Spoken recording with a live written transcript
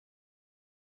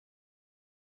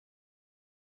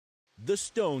The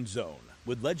StoneZONE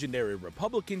with legendary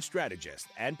Republican strategist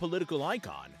and political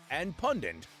icon and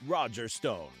pundit Roger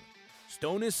Stone.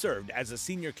 Stone has served as a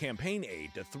senior campaign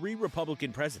aide to 3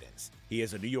 Republican presidents. He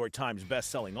is a New York Times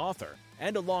best-selling author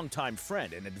and a longtime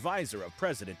friend and advisor of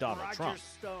President Donald Trump.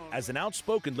 As an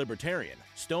outspoken libertarian,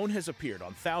 Stone has appeared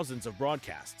on thousands of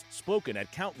broadcasts, spoken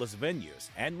at countless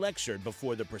venues, and lectured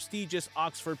before the prestigious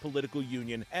Oxford Political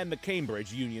Union and the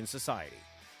Cambridge Union Society.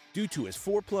 Due to his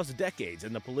 4+ decades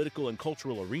in the political and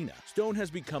cultural arena, Stone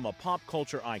has become a pop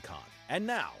culture icon. And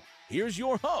now, here's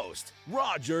your host,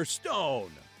 Roger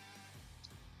Stone.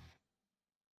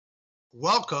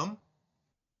 Welcome.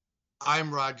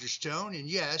 I'm Roger Stone, and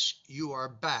yes, you are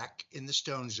back in the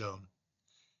Stone Zone.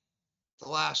 The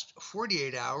last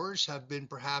 48 hours have been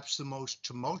perhaps the most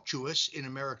tumultuous in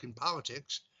American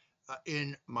politics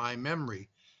in my memory.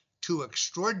 2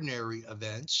 extraordinary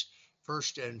events.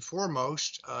 First and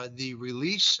foremost, the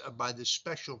release by the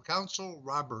special counsel,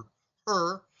 Robert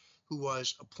Hur, who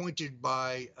was appointed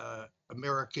by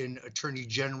American Attorney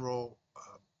General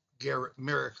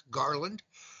Merrick Garland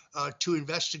to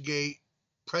investigate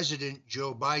President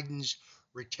Joe Biden's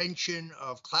retention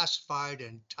of classified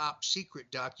and top secret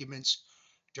documents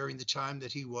during the time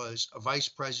that he was a vice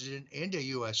president and a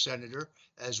U.S. senator,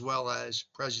 as well as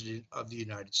president of the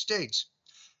United States.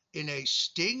 In a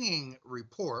stinging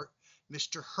report,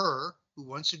 Mr. Hur, who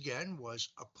once again was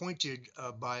appointed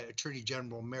by Attorney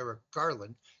General Merrick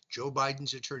Garland, Joe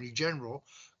Biden's Attorney General,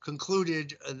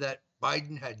 concluded that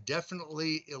Biden had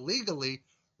definitely illegally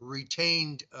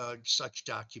retained such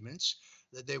documents,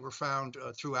 that they were found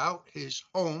throughout his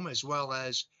home, as well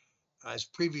as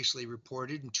previously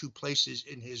reported, in 2 places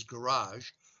in his garage,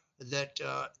 that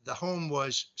the home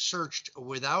was searched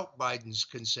without Biden's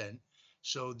consent.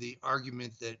 So the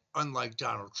argument that, unlike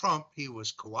Donald Trump, he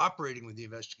was cooperating with the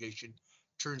investigation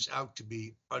turns out to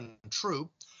be untrue.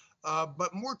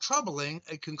 But more troubling,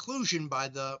 a conclusion by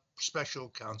the special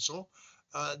counsel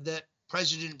that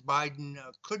President Biden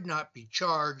could not be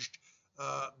charged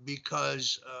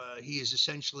because he is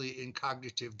essentially in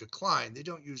cognitive decline. They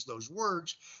don't use those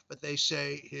words, but they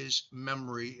say his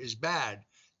memory is bad.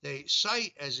 They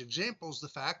cite as examples the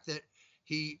fact that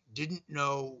he didn't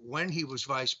know when he was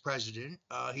vice president.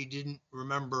 He didn't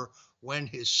remember when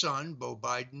his son, Beau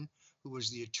Biden, who was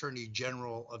the Attorney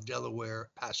General of Delaware,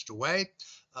 passed away.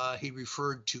 He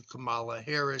referred to Kamala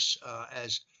Harris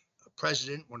as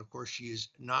president, when of course she is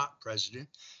not president.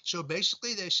 So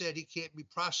basically they said he can't be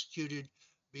prosecuted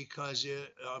because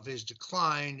of his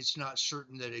decline. It's not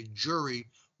certain that a jury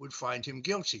would find him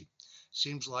guilty.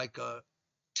 Seems like a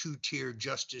 2-tier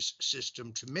justice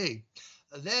system to me.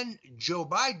 Then Joe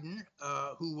Biden,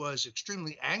 who was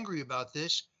extremely angry about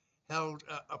this, held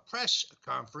a press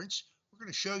conference. We're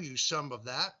going to show you some of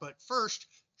that. But first,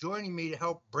 joining me to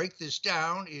help break this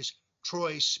down is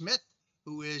Troy Smith,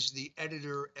 who is the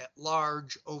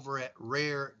editor-at-large over at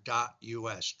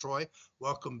rare.us. Troy,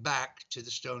 welcome back to the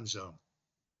Stone Zone.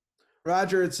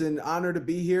 Roger, it's an honor to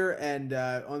be here. And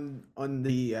on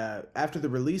the after the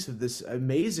release of this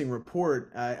amazing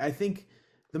report, I think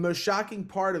the most shocking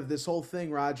part of this whole thing,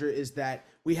 Roger, is that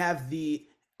we have the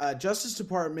Justice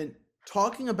Department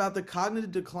talking about the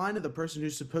cognitive decline of the person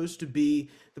who's supposed to be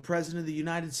the president of the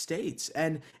United States.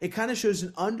 And it kind of shows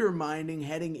an undermining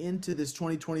heading into this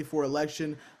 2024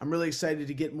 election. I'm really excited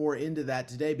to get more into that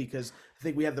today because I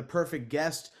think we have the perfect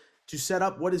guest to set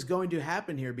up what is going to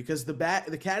happen here, because the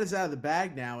cat is out of the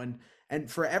bag now. And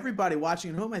for everybody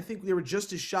watching at home, I think they were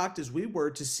just as shocked as we were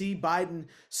to see Biden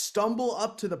stumble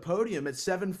up to the podium at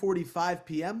 7:45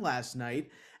 p.m. last night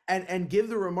and give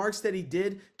the remarks that he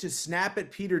did, to snap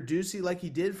at Peter Doocy like he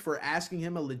did for asking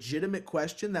him a legitimate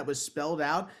question that was spelled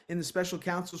out in the special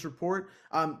counsel's report.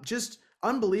 Just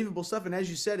unbelievable stuff. And as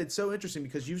you said, it's so interesting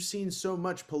because you've seen so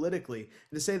much politically.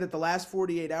 And to say that the last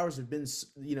 48 hours have been,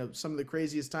 some of the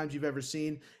craziest times you've ever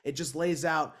seen, it just lays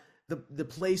out the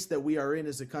place that we are in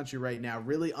as a country right now.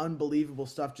 Really unbelievable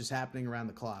stuff just happening around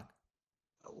the clock.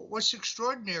 What's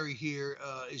extraordinary here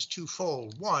is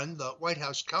twofold. One, the White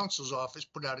House counsel's office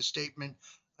put out a statement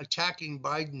attacking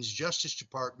Biden's Justice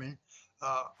Department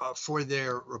for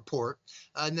their report.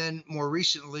 And then more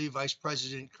recently, Vice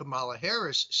President Kamala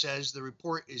Harris says the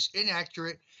report is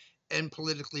inaccurate and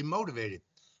politically motivated.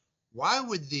 Why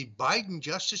would the Biden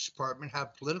Justice Department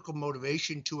have political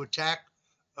motivation to attack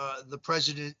the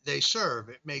president they serve?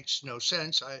 It makes no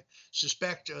sense. I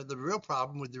suspect the real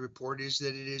problem with the report is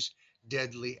that it is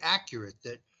deadly accurate,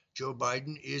 that Joe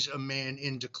Biden is a man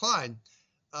in decline.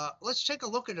 Let's take a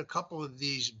look at a couple of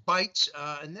these bites,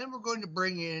 and then we're going to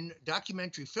bring in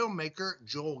documentary filmmaker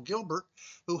Joel Gilbert,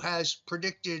 who has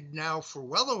predicted now for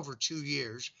well over 2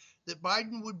 years that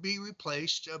Biden would be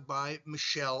replaced by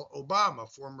Michelle Obama,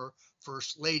 former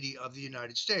First Lady of the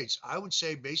United States. I would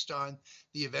say, based on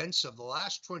the events of the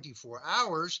last 24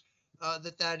 hours,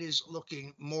 that is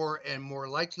looking more and more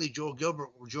likely. Joel Gilbert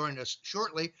will join us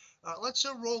shortly. Let's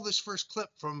roll this first clip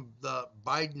from the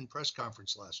Biden press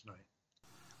conference last night.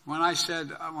 When I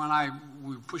said,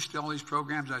 we pushed all these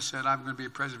programs, I said, I'm going to be a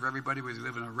president for everybody, whether you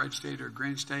live in a red state or a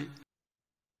green state.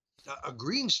 A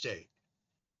green state?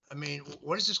 I mean,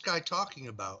 what is this guy talking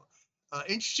about?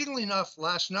 Interestingly enough,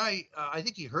 last night, I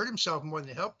think he hurt himself more than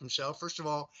he helped himself. First of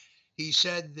all, he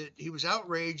said that he was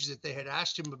outraged that they had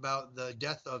asked him about the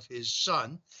death of his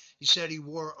son. He said he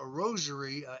wore a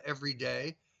rosary every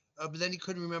day, but then he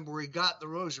couldn't remember where he got the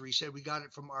rosary. He said, we got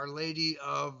it from Our Lady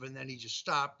of, and then he just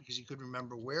stopped because he couldn't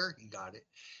remember where he got it.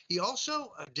 He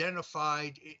also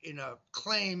identified in a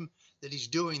claim that he's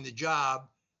doing the job,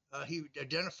 he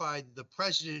identified the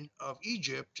president of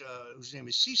Egypt, whose name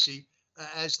is Sisi,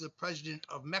 as the president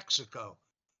of Mexico.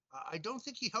 I don't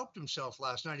think he helped himself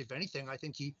last night. If anything, I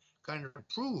think he kind of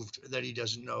proved that he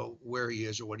doesn't know where he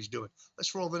is or what he's doing.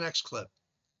 Let's roll the next clip.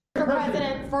 Mr.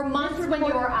 President, for months when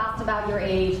you were asked about your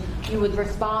age, you would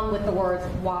respond with the words,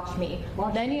 watch me.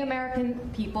 Many American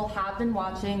people have been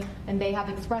watching, and they have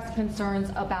expressed concerns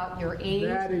about your age.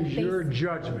 That is your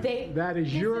judgment. That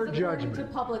is your judgment.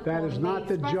 That is not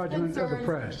the judgment of the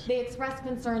press. They express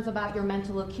concerns about your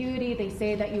mental acuity. They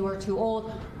say that you are too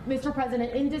old. Mr.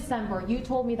 President, in December, you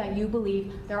told me that you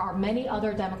believe there are many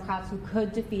other Democrats who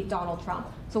could defeat Donald Trump.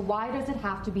 So why does it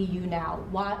have to be you now?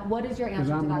 What is your answer to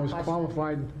that question? Because I'm the most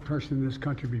qualified person in this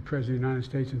country to be president of the United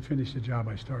States and finish the job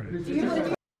I started.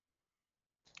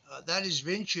 That is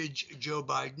vintage Joe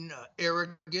Biden,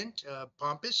 arrogant,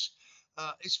 pompous.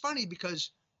 It's funny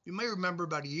because you may remember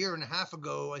about a year and a half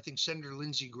ago, I think Senator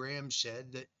Lindsey Graham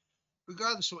said that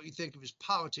regardless of what you think of his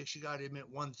politics, you got to admit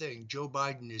one thing: Joe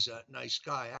Biden is a nice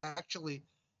guy. Actually,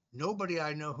 nobody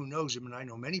I know who knows him, and I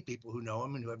know many people who know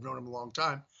him and who have known him a long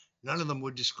time, none of them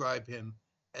would describe him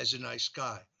as a nice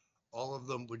guy. All of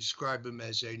them would describe him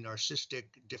as a narcissistic,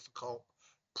 difficult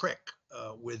prick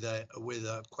with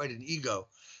quite an ego.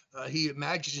 He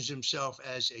imagines himself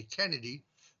as a Kennedy.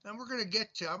 And I'm going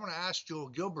to ask Joel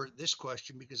Gilbert this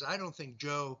question because I don't think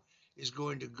Joe is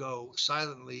going to go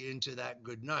silently into that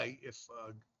good night if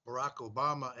Barack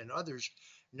Obama and others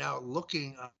now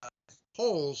looking at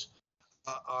polls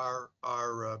are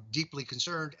deeply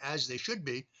concerned, as they should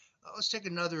be. Let's take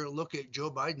another look at Joe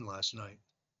Biden last night.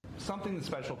 Something the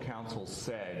special counsel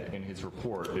said in his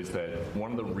report is that one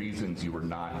of the reasons you were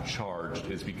not charged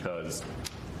is because,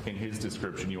 in his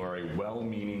description, you are a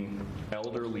well-meaning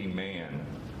elderly man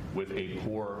with a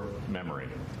poor memory.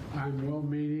 I'm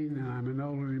well-meaning, and I'm an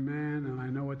elderly man, and I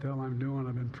know what the hell I'm doing.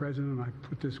 I've been president. I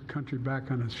put this country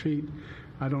back on its feet.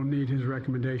 I don't need his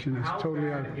recommendation. It's How totally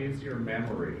bad is your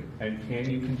memory, and can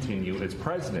you continue as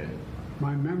president?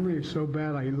 My memory is so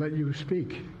bad I let you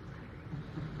speak.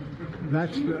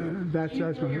 That's your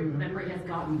memory has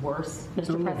gotten worse,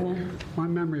 Mr. President? My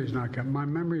memory has not gotten. My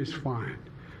memory is fine.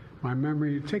 My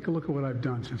memory. Take a look at what I've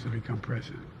done since I become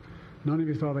president. None of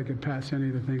you thought I could pass any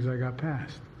of the things I got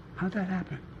passed. How'd that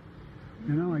happen?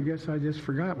 You know, I guess I just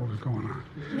forgot what was going on.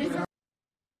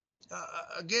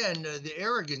 Again, the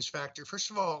arrogance factor.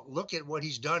 First of all, look at what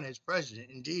he's done as president.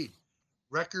 Indeed,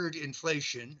 record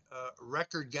inflation,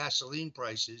 record gasoline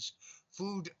prices,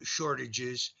 food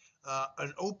shortages,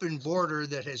 an open border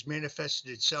that has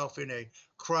manifested itself in a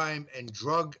crime and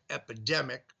drug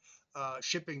epidemic,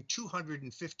 shipping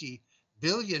 $250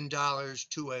 billion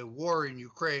to a war in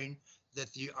Ukraine that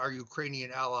our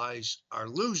Ukrainian allies are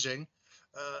losing.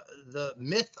 The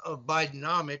myth of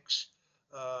Bidenomics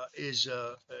is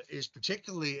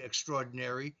particularly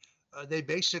extraordinary. They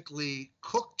basically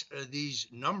cooked these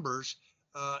numbers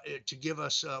to give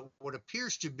us what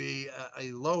appears to be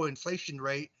a lower inflation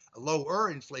rate,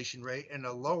 and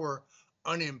a lower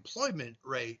unemployment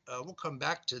rate. We'll come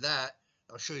back to that.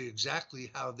 I'll show you exactly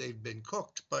how they've been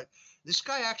cooked. But this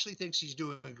guy actually thinks he's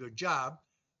doing a good job,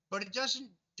 but it doesn't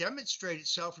demonstrate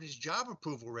itself in his job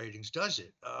approval ratings, does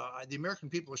it? The American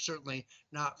people are certainly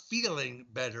not feeling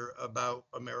better about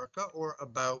America or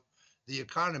about the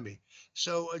economy.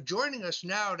 So joining us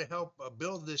now to help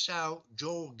build this out,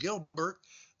 Joel Gilbert,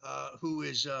 who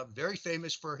is very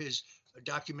famous for his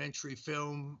documentary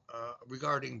film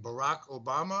regarding Barack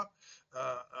Obama,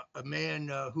 a man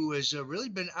who has really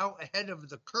been out ahead of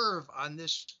the curve on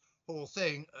this whole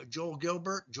thing. Joel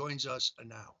Gilbert joins us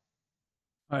now.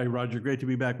 Hi, Roger. Great to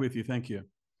be back with you. Thank you.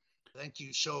 Thank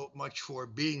you so much for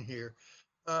being here.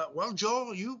 Well,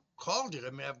 Joel, you called it. I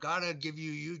mean, I've got to give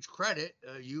you huge credit.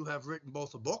 You have written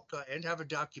both a book and have a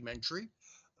documentary.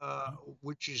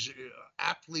 which is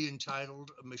aptly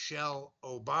entitled Michelle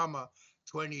Obama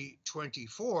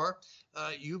 2024.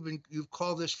 You've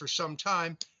called this for some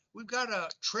time. We've got a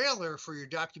trailer for your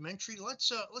documentary.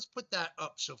 Let's put that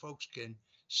up so folks can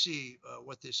see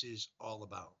what this is all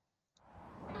about.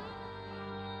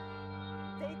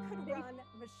 They could run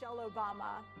Michelle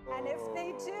Obama, and if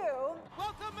they do,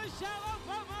 welcome Michelle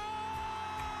Obama!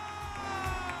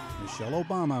 Michelle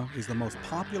Obama is the most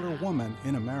popular woman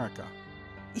in America.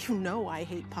 You know I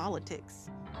hate politics.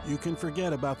 You can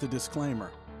forget about the disclaimer.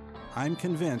 I'm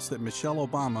convinced that Michelle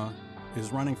Obama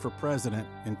is running for president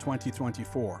in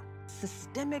 2024.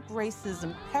 Systemic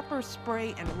racism, pepper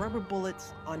spray, and rubber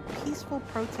bullets on peaceful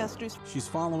protesters. She's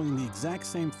following the exact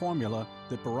same formula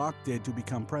that Barack did to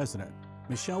become president.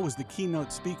 Michelle was the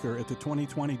keynote speaker at the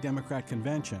 2020 Democrat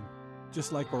convention,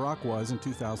 just like Barack was in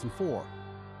 2004.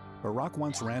 Barack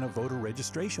once ran a voter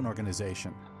registration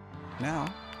organization.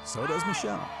 Now, so does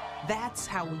Michelle. That's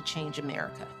how we change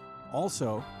America.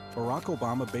 Also, Barack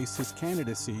Obama based his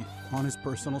candidacy on his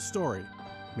personal story.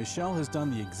 Michelle has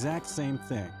done the exact same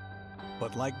thing.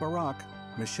 But like Barack,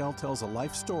 Michelle tells a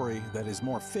life story that is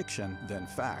more fiction than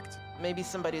fact. Maybe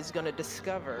somebody's going to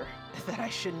discover that I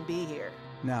shouldn't be here.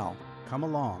 Now, come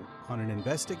along on an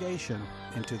investigation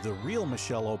into the real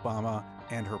Michelle Obama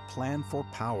and her plan for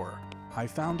power. I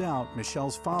found out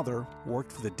Michelle's father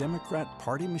worked for the Democrat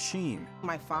Party machine.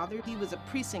 My father, he was a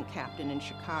precinct captain in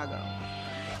Chicago.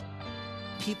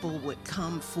 People would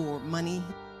come for money.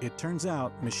 It turns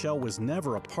out Michelle was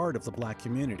never a part of the Black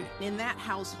community. In that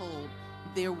household,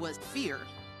 there was fear.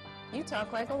 You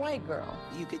talk like a white girl.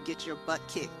 You could get your butt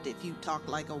kicked if you talk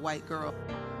like a white girl.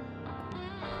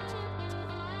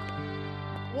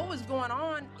 What was going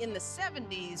on in the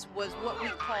 70s was what we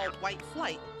called white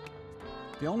flight.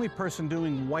 The only person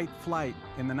doing white flight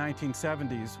in the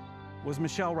 1970s was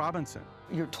Michelle Robinson.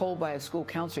 You're told by a school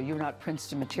counselor you're not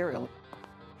Princeton material.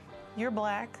 You're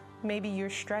Black, maybe you're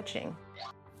stretching.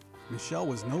 Michelle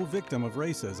was no victim of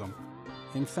racism.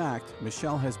 In fact,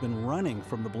 Michelle has been running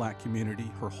from the Black community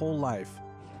her whole life.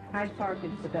 Hyde Park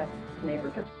is the best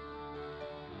neighborhood.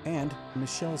 And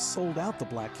Michelle sold out the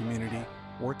Black community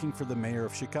working for the mayor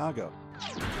of Chicago.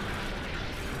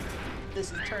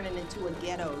 This is turning into a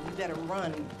ghetto. You better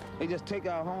run. They just take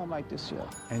our home like this, yeah.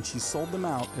 And she sold them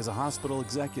out as a hospital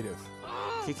executive,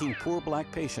 kicking poor Black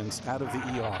patients out of the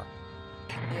ER.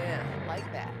 Yeah, like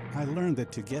that. I learned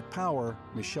that to get power,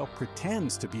 Michelle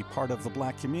pretends to be part of the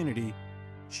Black community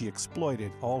she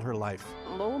exploited all her life.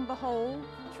 Lo and behold,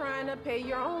 trying to pay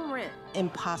your own rent.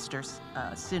 Imposter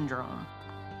syndrome.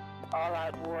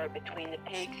 All-out war between the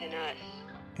pigs and us.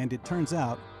 And it turns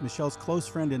out Michelle's close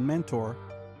friend and mentor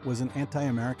was an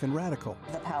anti-American radical.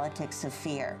 The politics of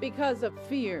fear. Because of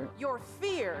fear. Your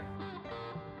fear.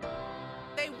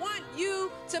 They want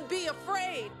you to be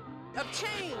afraid of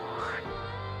change.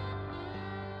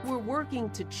 We're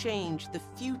working to change the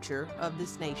future of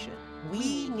this nation.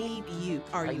 We need you.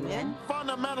 Are you in?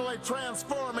 Fundamentally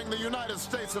transforming the United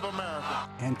States of America.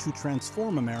 And to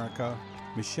transform America,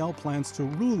 Michelle plans to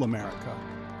rule America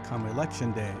come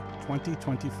Election Day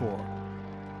 2024.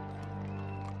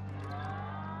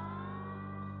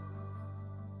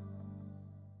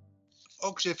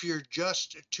 Folks, if you're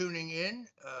just tuning in,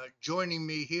 joining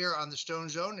me here on the Stone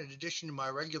Zone, in addition to my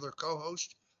regular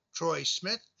co-host, Troy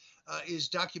Smith, is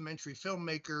documentary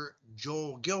filmmaker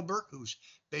Joel Gilbert, who's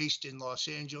based in Los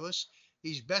Angeles.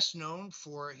 He's best known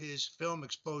for his film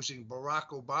exposing Barack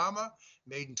Obama,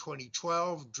 made in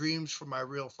 2012, Dreams from My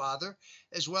Real Father,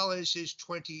 as well as his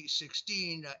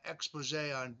 2016 expose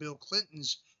on Bill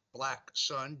Clinton's black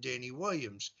son, Danny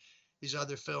Williams. His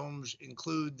other films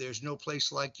include There's No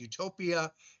Place Like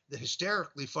Utopia, the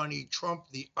hysterically funny Trump,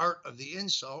 The Art of the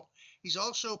Insult. He's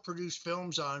also produced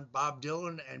films on Bob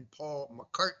Dylan and Paul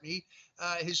McCartney.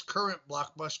 His current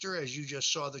blockbuster, as you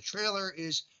just saw the trailer,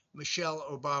 is Michelle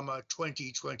Obama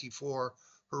 2024,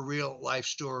 her real life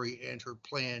story and her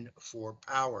plan for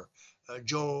power.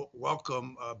 Joel,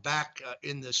 welcome back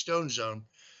in the Stone Zone.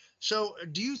 So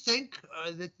do you think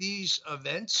that these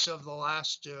events of the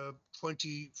last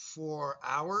 24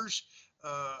 hours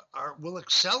will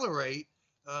accelerate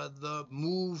the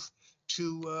move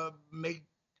to make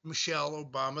Michelle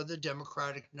Obama the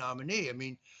Democratic nominee? I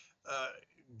mean,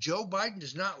 Joe Biden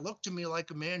does not look to me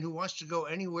like a man who wants to go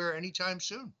anywhere anytime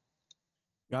soon.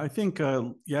 Yeah, I think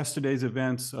yesterday's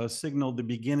events signaled the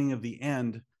beginning of the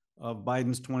end of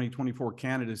Biden's 2024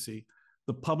 candidacy.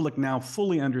 The public now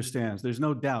fully understands. There's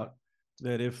no doubt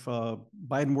that if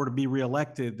Biden were to be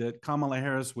reelected, that Kamala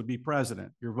Harris would be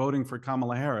president. You're voting for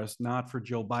Kamala Harris, not for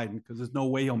Joe Biden, because there's no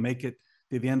way he'll make it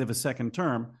to the end of a second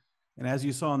term. And as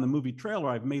you saw in the movie trailer,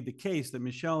 I've made the case that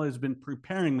Michelle has been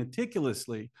preparing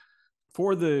meticulously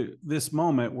for this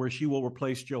moment where she will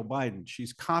replace Joe Biden.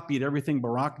 She's copied everything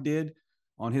Barack did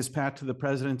on his path to the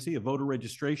presidency, a voter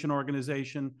registration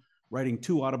organization, writing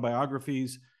 2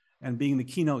 autobiographies, and being the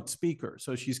keynote speaker.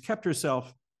 So she's kept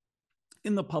herself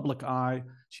in the public eye.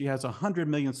 She has 100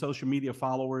 million social media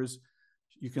followers.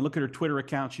 You can look at her Twitter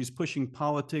account. She's pushing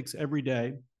politics every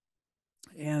day.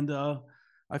 And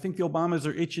I think the Obamas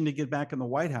are itching to get back in the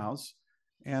White House.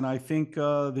 And I think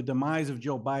the demise of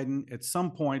Joe Biden at some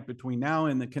point between now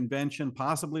and the convention,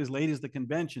 possibly as late as the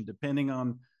convention, depending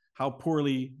on how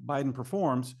poorly Biden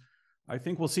performs, I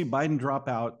think we'll see Biden drop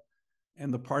out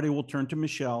and the party will turn to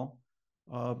Michelle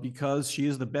because she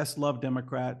is the best loved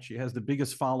Democrat. She has the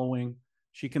biggest following.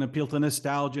 She can appeal to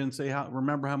nostalgia and say,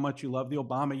 remember how much you love the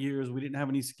Obama years. We didn't have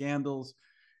any scandals.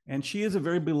 And she is a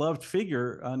very beloved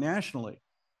figure nationally.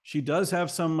 She does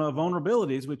have some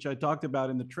vulnerabilities, which I talked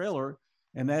about in the trailer,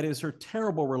 and that is her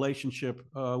terrible relationship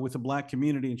with the Black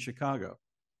community in Chicago.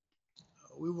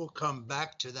 We will come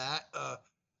back to that.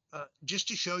 Just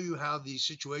to show you how the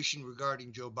situation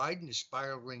regarding Joe Biden is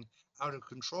spiraling out of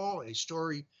control, a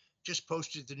story just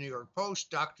posted at the New York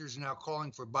Post. Doctors are now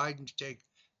calling for Biden to take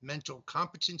mental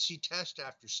competency test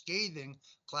after scathing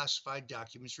classified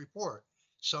documents report.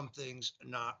 Something's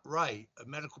not right.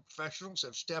 Medical professionals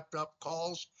have stepped up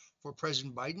calls for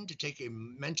President Biden to take a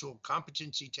mental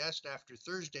competency test after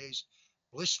Thursday's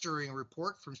blistering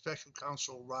report from special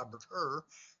counsel Robert Hur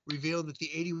revealed that the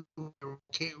 81-year-old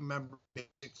can't remember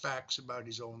basic facts about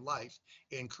his own life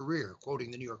and career.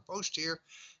 Quoting the New York Post here,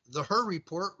 the Hur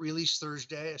report released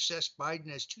Thursday assessed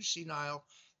Biden as too senile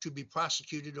to be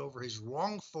prosecuted over his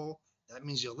wrongful, that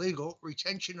means illegal,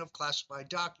 retention of classified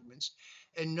documents,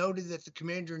 and noted that the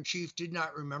commander-in-chief did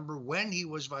not remember when he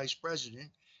was vice president,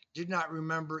 did not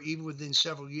remember even within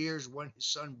several years when his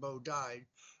son Beau died,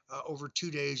 over 2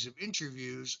 days of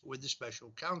interviews with the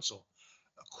special counsel.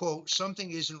 Quote,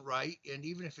 something isn't right, and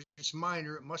even if it's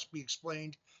minor, it must be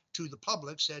explained to the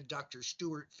public, said Dr.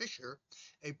 Stuart Fisher,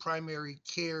 a primary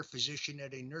care physician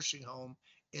at a nursing home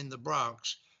in the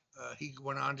Bronx. He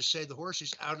went on to say the horse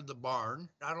is out of the barn.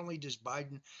 Not only does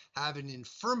Biden have an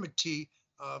infirmity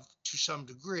to some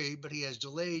degree, but he has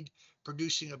delayed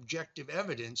producing objective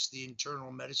evidence, the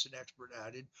internal medicine expert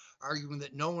added, arguing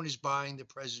that no one is buying the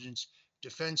president's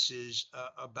defenses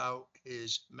about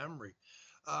his memory.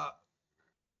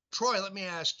 Troy, let me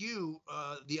ask you,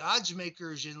 the odds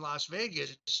makers in Las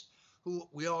Vegas, who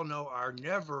we all know are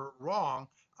never wrong,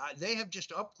 they have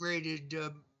just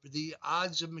upgraded the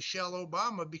odds of Michelle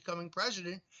Obama becoming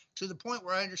president to the point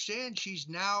where I understand she's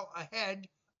now ahead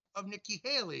of Nikki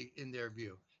Haley in their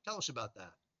view. Tell us about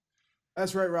that.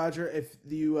 That's right, Roger. If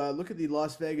you look at the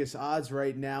Las Vegas odds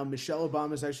right now, Michelle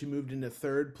Obama's actually moved into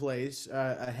 3rd place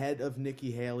ahead of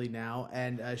Nikki Haley now,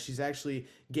 and she's actually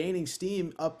gaining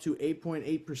steam up to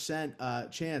 8.8%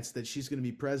 chance that she's going to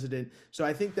be president. So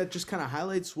I think that just kind of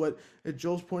highlights what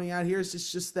Joel's pointing out here.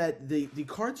 It's just that the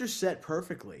cards are set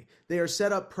perfectly. They are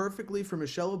set up perfectly for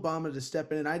Michelle Obama to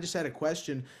step in. And I just had a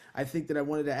question I think that I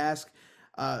wanted to ask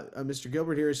Mr.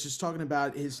 Gilbert here. Is just talking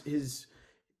about his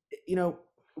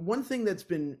one thing that's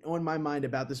been on my mind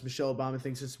about this Michelle Obama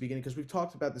thing since the beginning, because we've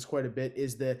talked about this quite a bit,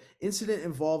 is the incident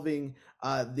involving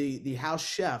the house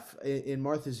chef in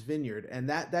Martha's Vineyard. And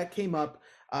that came up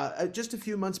just a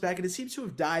few months back, and it seems to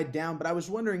have died down. But I was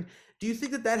wondering, do you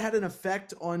think that had an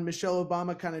effect on Michelle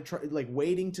Obama kind of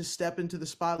waiting to step into the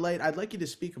spotlight? I'd like you to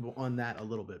speak on that a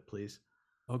little bit, please.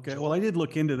 Okay, well, I did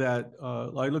look into that.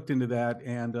 I looked into that,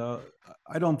 and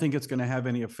I don't think it's going to have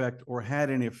any effect or had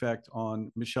any effect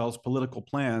on Michelle's political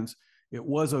plans. It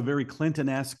was a very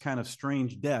Clinton-esque kind of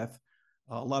strange death.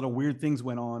 A lot of weird things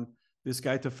went on. This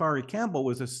guy, Tafari Campbell,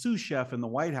 was a sous chef in the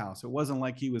White House. It wasn't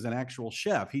like he was an actual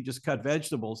chef. He just cut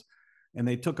vegetables, and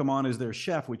they took him on as their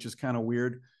chef, which is kind of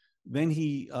weird. Then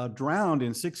he drowned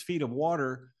in 6 feet of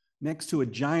water next to a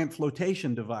giant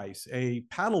flotation device, a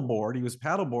paddleboard. He was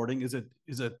paddleboarding is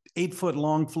a 8-foot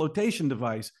long flotation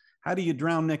device. How do you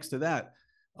drown next to that?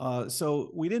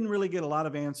 So we didn't really get a lot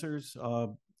of answers.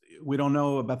 We don't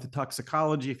know about the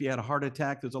toxicology. If he had a heart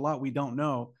attack, there's a lot we don't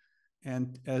know.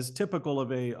 And as typical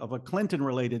of a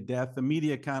Clinton-related death, the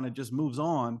media kind of just moves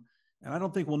on. And I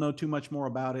don't think we'll know too much more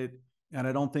about it. And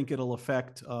I don't think it'll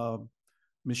affect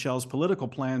Michelle's political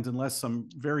plans unless some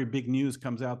very big news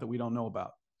comes out that we don't know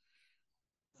about.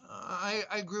 I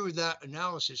agree with that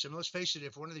analysis. And let's face it,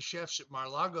 if one of the chefs at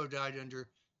Mar-a-Lago died under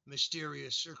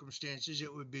mysterious circumstances,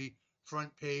 it would be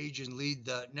front page and lead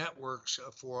the networks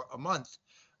for a month.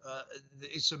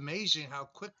 It's amazing how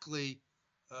quickly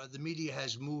The media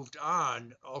has moved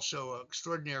on. Also,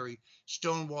 extraordinary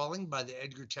stonewalling by the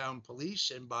Edgartown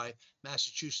police and by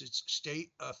Massachusetts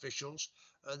state officials.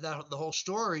 That the whole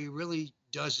story really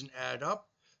doesn't add up.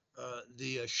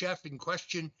 The chef in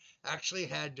question actually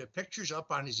had pictures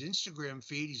up on his Instagram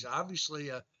feed. He's obviously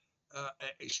a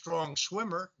strong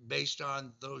swimmer based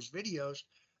on those videos.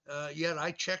 Yet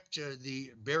I checked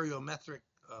the bariometric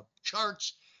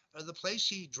charts. The place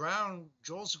he drowned,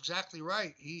 Joel's exactly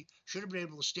right. He should have been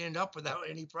able to stand up without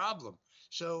any problem.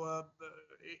 So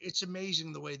it's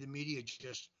amazing the way the media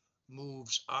just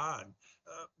moves on.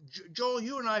 Joel,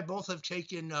 you and I both have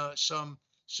taken some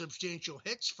substantial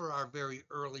hits for our very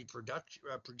early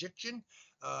prediction.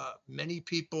 Many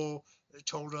people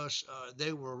told us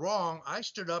they were wrong. I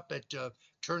stood up at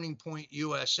Turning Point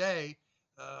USA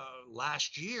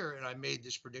last year and I made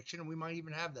this prediction, and we might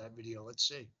even have that video. Let's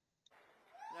see.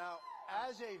 Now,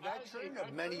 as a veteran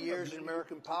of many years in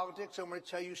American politics, I'm going to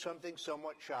tell you something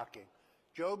somewhat shocking.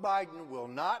 Joe Biden will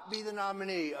not be the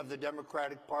nominee of the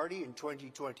Democratic Party in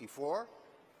 2024.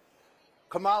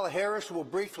 Kamala Harris will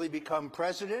briefly become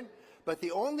president, but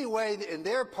the only way in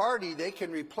their party they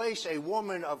can replace a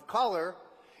woman of color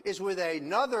is with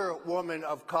another woman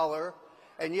of color.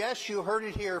 And yes, you heard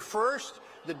it here first.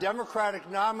 The Democratic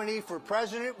nominee for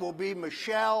president will be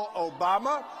Michelle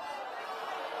Obama.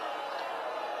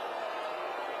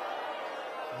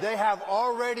 They have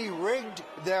already rigged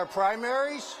their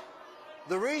primaries.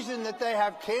 The reason that they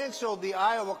have canceled the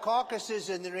Iowa caucuses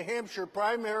and the New Hampshire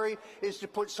primary is to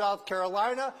put South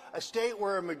Carolina, a state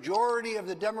where a majority of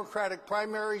the Democratic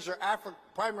primaries or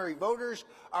primary voters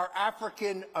are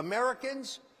African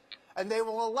Americans, and they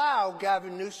will allow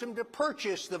Gavin Newsom to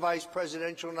purchase the vice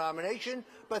presidential nomination,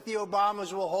 but the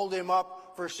Obamas will hold him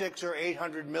up for $600 or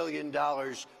 $800 million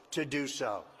to do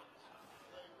so.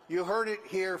 You heard it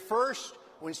here first.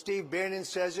 When Steve Bannon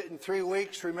says it in 3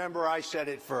 weeks, remember I said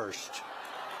it first.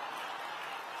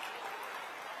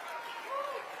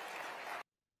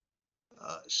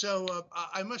 So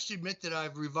I must admit that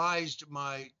I've revised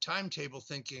my timetable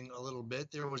thinking a little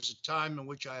bit. There was a time in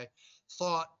which I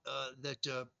thought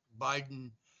that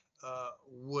Biden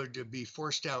would be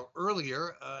forced out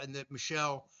earlier and that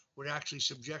Michelle would actually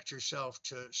subject herself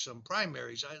to some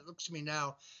primaries. It looks to me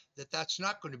now that that's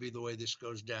not going to be the way this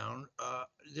goes down.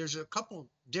 There's a couple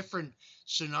different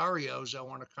scenarios I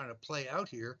want to kind of play out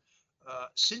here.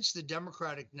 Since the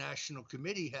Democratic National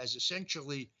Committee has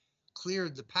essentially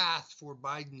cleared the path for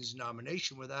Biden's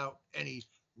nomination without any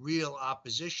real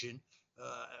opposition,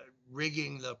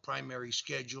 rigging the primary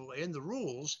schedule and the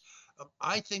rules,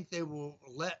 I think they will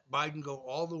let Biden go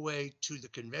all the way to the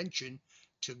convention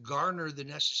to garner the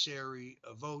necessary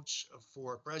votes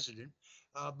for president.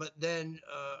 But then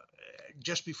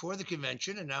just before the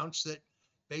convention announced that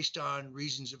based on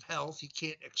reasons of health, he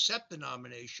can't accept the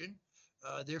nomination.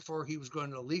 Therefore, he was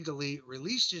going to legally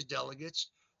release his delegates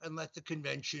and let the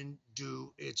convention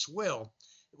do its will.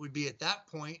 It would be at that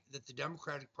point that the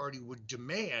Democratic Party would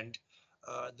demand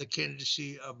the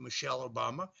candidacy of Michelle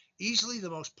Obama, easily the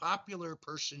most popular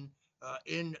person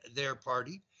in their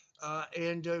party,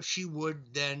 and she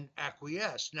would then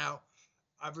acquiesce. Now,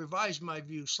 I've revised my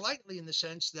view slightly in the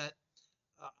sense that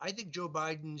I think Joe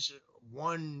Biden's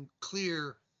one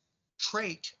clear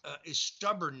trait is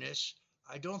stubbornness.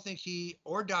 I don't think he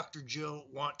or Dr. Jill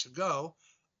want to go.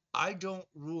 I don't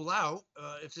rule out,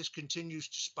 if this continues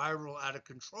to spiral out of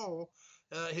control,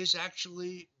 his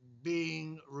actually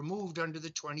being removed under the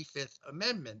 25th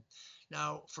Amendment.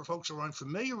 Now, for folks who are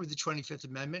unfamiliar with the 25th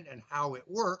Amendment and how it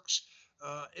works,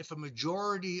 if a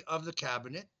majority of the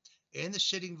cabinet and the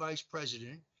sitting vice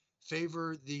president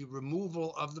favor the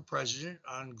removal of the president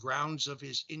on grounds of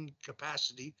his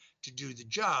incapacity to do the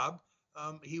job,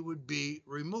 he would be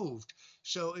removed.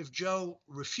 So if Joe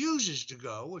refuses to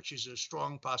go, which is a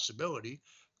strong possibility,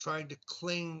 trying to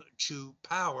cling to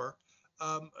power,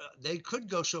 they could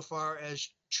go so far as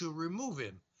to remove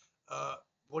him.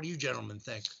 What do you gentlemen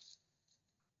think?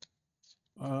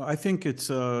 I think it's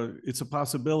a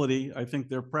possibility. I think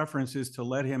their preference is to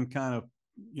let him kind of,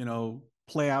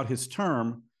 play out his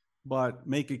term, but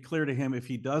make it clear to him if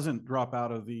he doesn't drop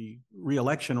out of the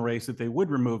re-election race that they would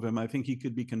remove him. I think he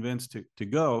could be convinced to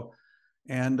go,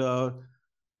 and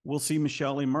we'll see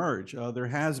Michelle emerge. There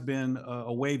has been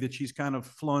a way that she's kind of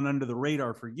flown under the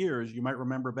radar for years. You might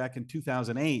remember back in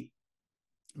 2008,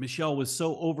 Michelle was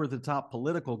so over the top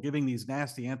political, giving these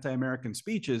nasty anti-American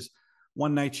speeches.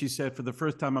 One night she said, "For the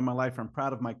first time in my life, I'm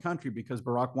proud of my country because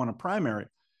Barack won a primary."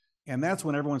 And that's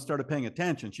when everyone started paying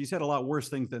attention. She said a lot worse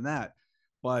things than that.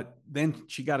 But then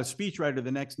she got a speechwriter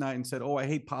the next night and said, "Oh, I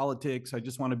hate politics. I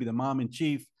just want to be the mom in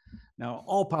chief." Now,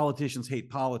 all politicians hate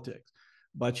politics.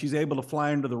 but she's able to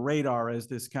fly under the radar as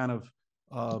this kind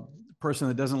of person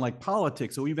that doesn't like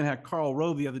politics. So we even had Karl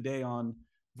Rove the other day on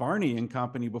Varney and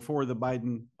Company before the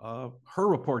Biden, her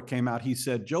report came out. He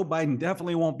said, Joe Biden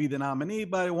definitely won't be the nominee,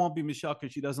 but it won't be Michelle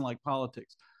because she doesn't like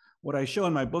politics. What I show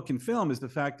in my book and film is the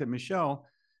fact that Michelle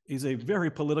is a very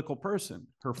political person.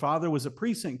 Her father was a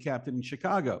precinct captain in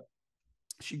Chicago.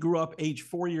 She grew up age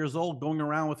 4 years old, going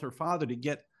around with her father to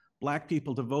get Black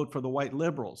people to vote for the white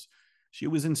liberals. She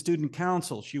was in student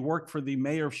council. She worked for the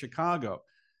mayor of Chicago.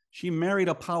 She married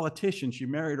a politician. She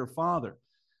married her father.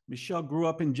 Michelle grew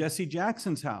up in Jesse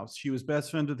Jackson's house. She was best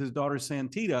friends with his daughter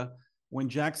Santita when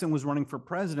Jackson was running for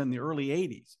president in the early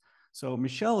 80s. So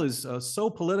Michelle is so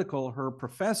political. Her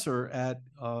professor at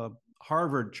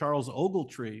Harvard, Charles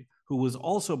Ogletree, who was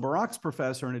also Barack's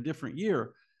professor in a different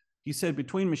year, he said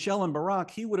between Michelle and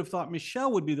Barack, he would have thought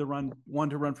Michelle would be the one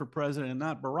to run for president and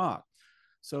not Barack.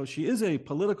 So she is a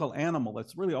political animal.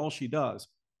 That's really all she does.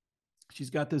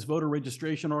 She's got this voter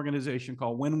registration organization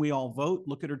called When We All Vote.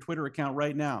 Look at her Twitter account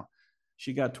right now.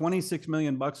 She got $26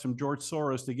 million from George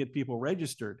Soros to get people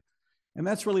registered. And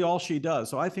that's really all she does.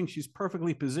 So I think she's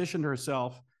perfectly positioned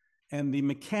herself, and the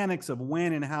mechanics of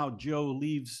when and how Joe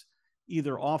leaves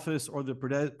either office or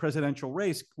the presidential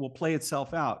race will play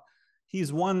itself out.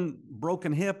 He's one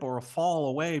broken hip or a fall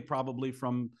away probably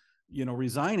from,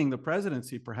 resigning the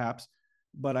presidency perhaps.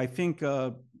 But I think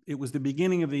it was the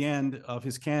beginning of the end of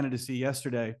his candidacy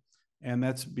yesterday, and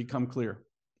that's become clear.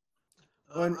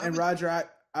 And Roger,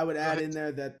 I would add in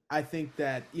there that I think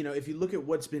that, if you look at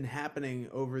what's been happening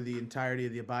over the entirety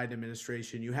of the Biden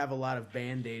administration, you have a lot of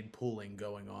Band-Aid pulling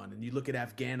going on. And you look at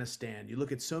Afghanistan, you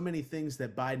look at so many things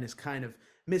that Biden has kind of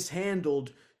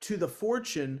mishandled to the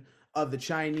fortune of the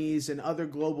Chinese and other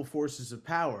global forces of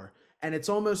power. And it's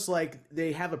almost like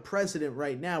they have a precedent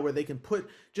right now where they can put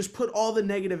all the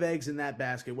negative eggs in that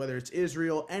basket, whether it's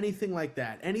Israel, anything like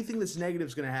that. Anything that's negative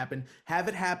is going to happen. Have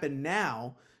it happen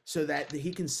now so that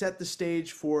he can set the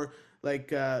stage for,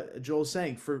 like Joel's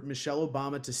saying, for Michelle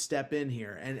Obama to step in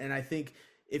here. And I think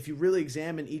if you really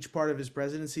examine each part of his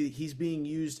presidency, he's being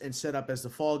used and set up as the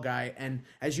fall guy. And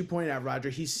as you pointed out, Roger,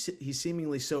 he's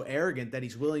seemingly so arrogant that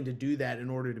he's willing to do that in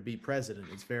order to be president.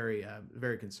 It's very,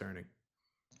 very concerning.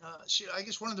 See, I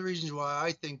guess one of the reasons why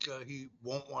I think he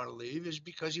won't want to leave is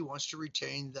because he wants to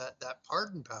retain that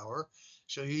pardon power.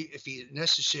 So if he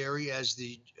necessary, as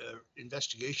the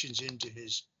investigations into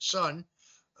his son,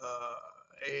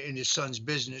 in his son's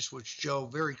business, which Joe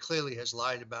very clearly has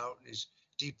lied about and is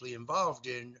deeply involved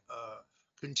in,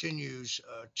 continues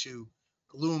to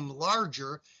loom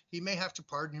larger, he may have to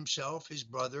pardon himself, his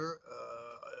brother,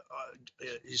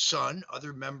 his son,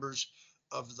 other members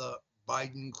of the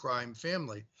Biden crime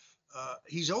family.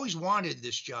 He's always wanted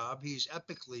this job. He's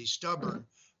epically stubborn.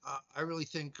 I really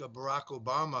think Barack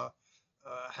Obama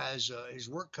has his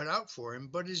work cut out for him,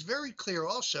 but it's very clear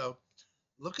also,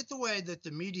 look at the way that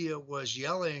the media was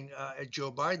yelling at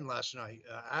Joe Biden last night,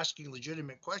 asking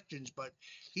legitimate questions, but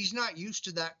he's not used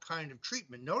to that kind of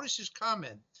treatment. Notice his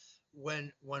comment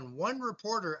when one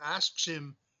reporter asks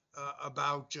him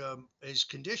about his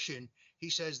condition, he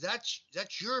says,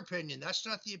 that's your opinion. That's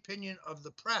not the opinion of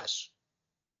the press.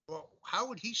 Well, how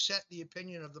would he set the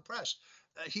opinion of the press?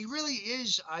 He really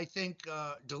is, I think,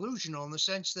 delusional in the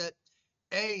sense that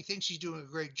A, he thinks he's doing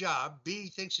a great job,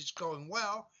 B, thinks it's going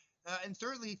well, and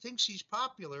thirdly, he thinks he's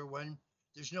popular when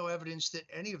there's no evidence that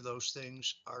any of those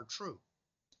things are true.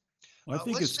 Well, I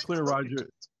think it's clear, Roger.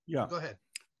 Yeah. Go ahead.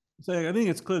 So I think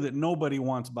it's clear that nobody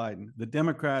wants Biden. The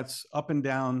Democrats up and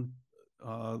down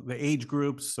the age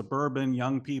groups, suburban,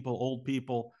 young people, old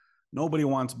people, nobody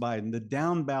wants Biden. The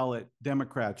down ballot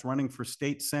Democrats running for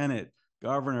state Senate,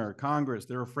 governor, Congress,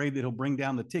 they're afraid that he'll bring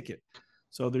down the ticket.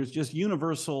 So there's just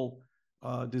universal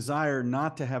desire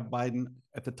not to have Biden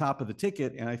at the top of the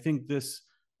ticket. And I think this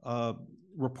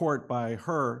report by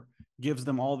her gives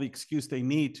them all the excuse they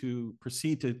need to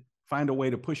proceed to find a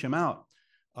way to push him out.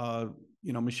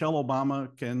 Michelle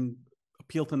Obama can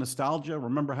appeal to nostalgia.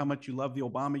 Remember how much you loved the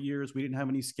Obama years. We didn't have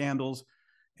any scandals.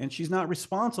 And she's not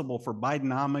responsible for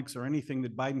Bidenomics or anything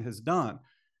that Biden has done.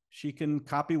 She can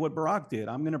copy what Barack did.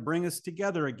 I'm going to bring us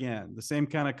together again, the same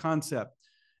kind of concept.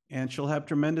 And she'll have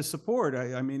tremendous support.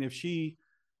 I mean,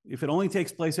 if it only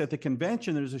takes place at the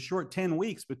convention, there's a short 10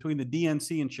 weeks between the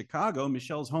DNC and Chicago,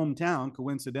 Michelle's hometown,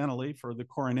 coincidentally, for the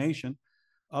coronation,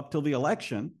 up till the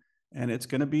election. And it's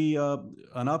going to be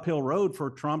an uphill road for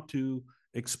Trump to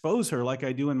expose her like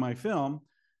I do in my film.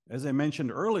 As I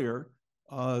mentioned earlier,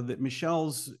 that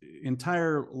Michelle's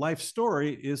entire life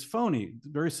story is phony,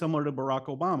 very similar to Barack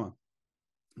Obama.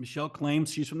 Michelle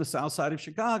claims she's from the South Side of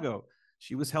Chicago.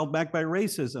 She was held back by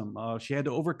racism. She had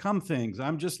to overcome things.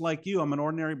 I'm just like you. I'm an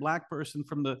ordinary Black person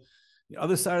from the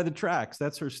other side of the tracks.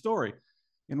 That's her story.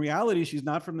 In reality, she's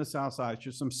not from the South Side.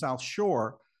 She's from South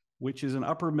Shore, which is an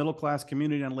upper middle class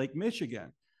community on Lake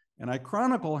Michigan. And I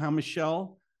chronicle how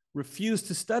Michelle refused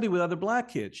to study with other Black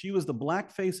kids. She was the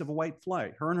Black face of white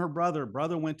flight. Her and her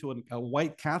brother went to a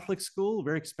white Catholic school,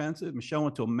 very expensive. Michelle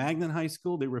went to a magnet high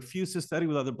school. They refused to study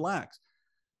with other Blacks.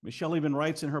 Michelle even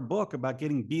writes in her book about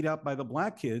getting beat up by the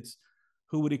Black kids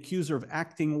who would accuse her of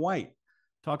acting white.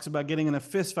 Talks about getting in a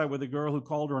fist fight with a girl who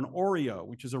called her an Oreo,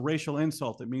 which is a racial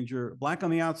insult. That means you're Black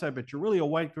on the outside, but you're really a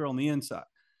white girl on the inside.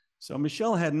 So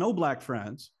Michelle had no Black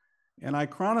friends. And I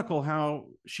chronicle how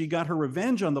she got her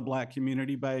revenge on the Black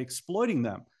community by exploiting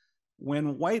them.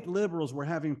 When white liberals were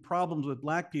having problems with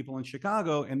Black people in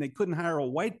Chicago and they couldn't hire a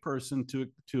white person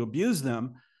to abuse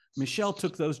them, Michelle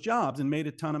took those jobs and made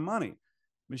a ton of money.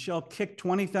 Michelle kicked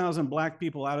 20,000 Black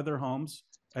people out of their homes.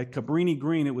 At Cabrini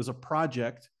Green, it was a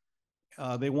project.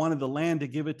 They wanted the land to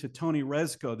give it to Tony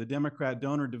Rezko, the Democrat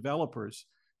donor developers,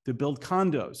 to build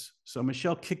condos. So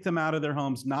Michelle kicked them out of their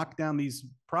homes, knocked down these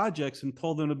projects, and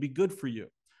told them to be good for you.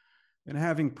 And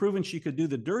having proven she could do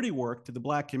the dirty work to the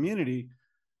Black community,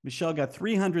 Michelle got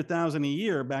 $300,000 a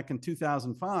year back in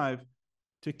 2005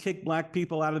 to kick Black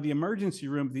people out of the emergency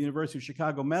room at the University of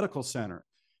Chicago Medical Center.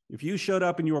 If you showed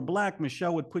up and you were Black,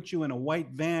 Michelle would put you in a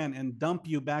white van and dump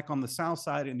you back on the South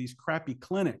Side in these crappy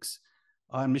clinics.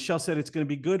 And Michelle said, it's going to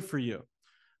be good for you.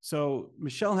 So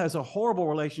Michelle has a horrible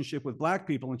relationship with Black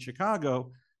people in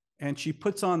Chicago, and she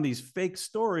puts on these fake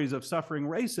stories of suffering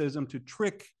racism to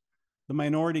trick the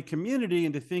minority community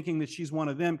into thinking that she's one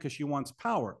of them because she wants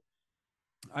power.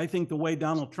 I think the way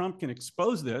Donald Trump can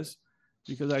expose this,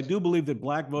 because I do believe that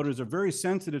Black voters are very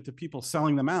sensitive to people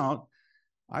selling them out,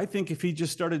 I think if he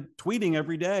just started tweeting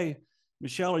every day,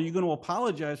 Michelle, are you going to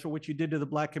apologize for what you did to the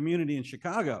Black community in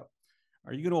Chicago?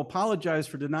 Are you going to apologize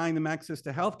for denying them access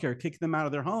to healthcare, kicking them out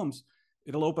of their homes?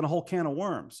 It'll open a whole can of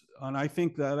worms. And I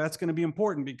think that's going to be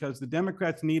important because the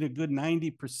Democrats need a good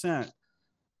 90%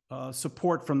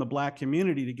 support from the Black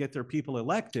community to get their people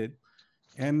elected.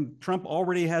 And Trump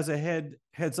already has a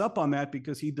heads up on that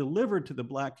because he delivered to the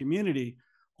Black community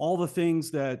all the things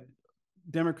that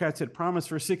Democrats had promised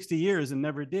for 60 years and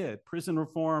never did. Prison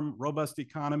reform, robust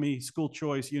economy, school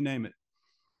choice, you name it.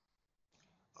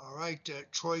 All right,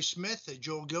 Troy Smith,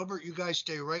 Joel Gilbert, you guys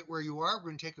stay right where you are. We're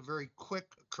going to take a very quick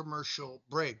commercial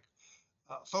break.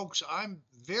 Folks, I'm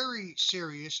very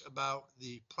serious about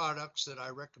the products that I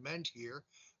recommend here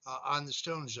on the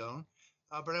Stone Zone,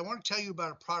 but I want to tell you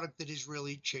about a product that has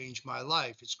really changed my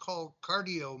life. It's called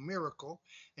Cardio Miracle,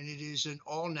 and it is an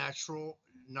all-natural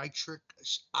nitric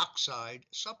oxide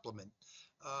supplement.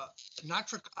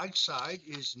 Nitric oxide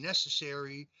is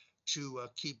necessary to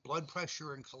keep blood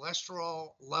pressure and cholesterol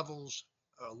levels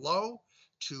low,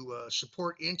 to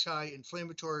support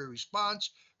anti-inflammatory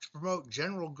response, to promote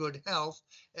general good health.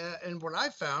 And what I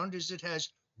found is it has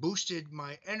boosted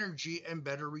my energy and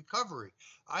better recovery.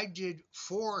 I did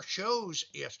 4 shows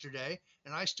yesterday,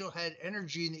 and I still had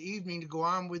energy in the evening to go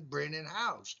on with Brandon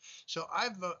House. So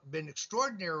I've been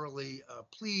extraordinarily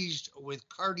pleased with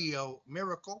Cardio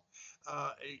Miracle.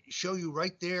 Show you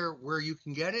right there where you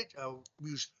can get it.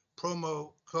 Use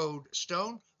promo code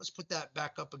STONE. Let's put that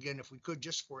back up again if we could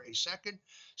just for a second.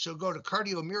 So go to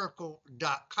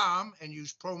cardiomiracle.com and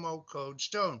use promo code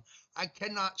STONE. I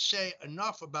cannot say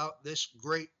enough about this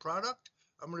great product.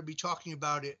 I'm going to be talking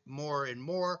about it more and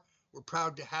more. We're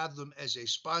proud to have them as a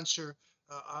sponsor.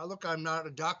 Look, I'm not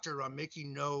a doctor. I'm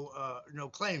making no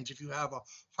claims. If you have a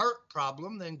heart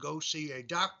problem, then go see a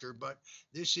doctor. But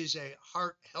this is a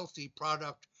heart healthy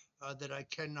product that I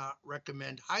cannot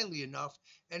recommend highly enough,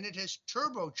 and it has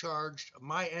turbocharged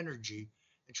my energy.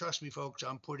 And trust me, folks,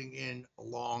 I'm putting in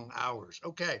long hours.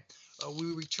 Okay,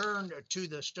 we return to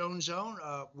the Stone Zone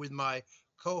with my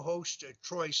co-host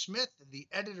Troy Smith, the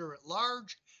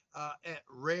editor-at-large at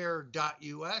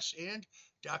Rare.us, and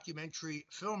documentary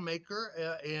filmmaker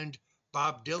and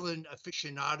Bob Dylan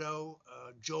aficionado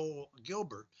Joel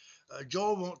Gilbert.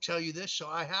 Joel won't tell you this, so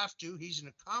I have to. He's an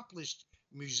accomplished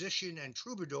musician and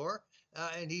troubadour,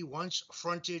 and he once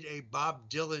fronted a Bob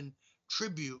Dylan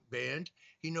tribute band.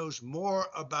 He knows more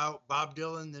about Bob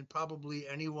Dylan than probably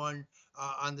anyone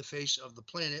on the face of the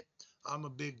planet. I'm a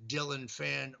big Dylan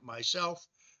fan myself,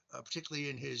 particularly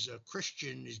in his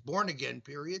Christian, his born-again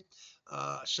period.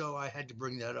 So I had to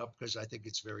bring that up because I think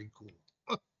it's very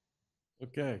cool.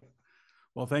 Okay.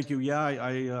 Well, thank you. Yeah,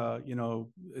 I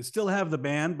still have the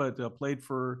band, but played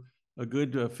for a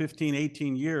good 15,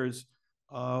 18 years.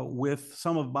 With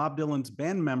some of Bob Dylan's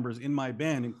band members in my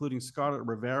band, including Scarlett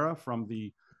Rivera from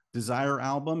the Desire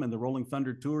album and the Rolling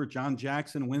Thunder Tour, John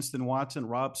Jackson, Winston Watson,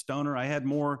 Rob Stoner. I had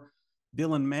more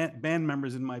Dylan band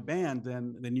members in my band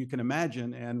than you can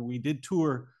imagine. And we did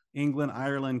tour England,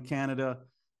 Ireland, Canada.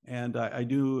 And I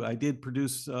did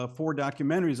produce 4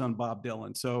 documentaries on Bob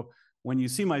Dylan. So when you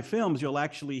see my films, you'll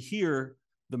actually hear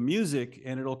the music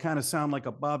and it'll kind of sound like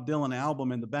a Bob Dylan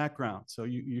album in the background. So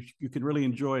you can really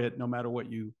enjoy it no matter what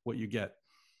you get.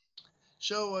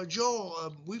 So,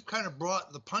 Joel, we've kind of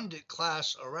brought the pundit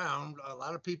class around. A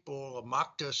lot of people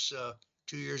mocked us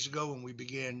 2 years ago when we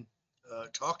began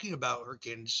talking about her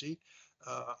candidacy.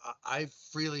 I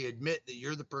freely admit that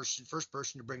you're the first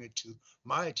person to bring it to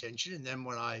my attention. And then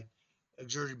when I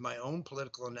exerted my own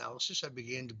political analysis, I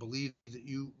began to believe that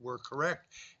you were correct.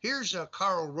 Here's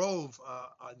Karl Rove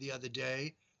the other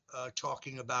day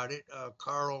talking about it.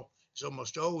 Karl is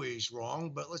almost always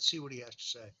wrong, but let's see what he has to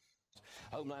say.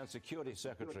 Homeland Security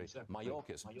Secretary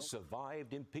Mayorkas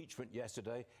survived impeachment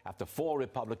yesterday after 4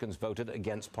 Republicans voted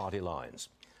against party lines.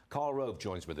 Karl Rove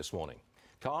joins me this morning.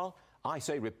 Karl, I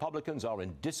say Republicans are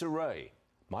in disarray.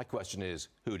 My question is,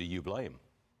 who do you blame?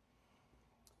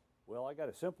 Well, I got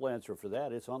a simple answer for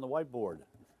that. It's on the whiteboard.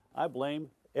 I blame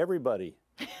everybody.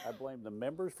 I blame the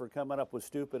members for coming up with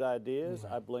stupid ideas.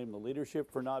 I blame the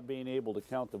leadership for not being able to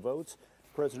count the votes.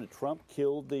 President Trump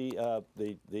killed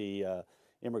the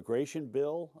immigration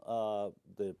bill,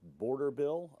 the border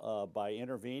bill, by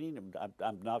intervening.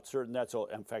 I'm not certain that's all.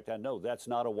 In fact, I know that's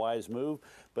not a wise move,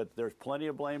 but there's plenty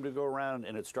of blame to go around,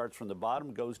 and it starts from the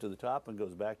bottom, goes to the top, and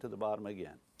goes back to the bottom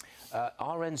again.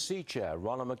 RNC Chair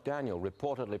Ronald McDaniel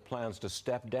reportedly plans to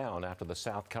step down after the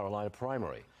South Carolina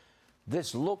primary.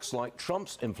 This looks like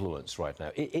Trump's influence right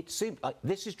now. It seems like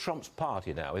this is Trump's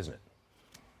party now, isn't it?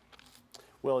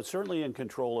 Well, it's certainly in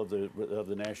control of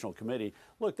the National Committee.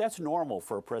 Look, that's normal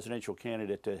for a presidential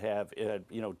candidate to have,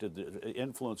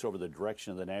 influence over the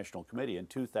direction of the National Committee. In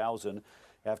 2000,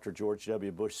 after George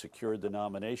W. Bush secured the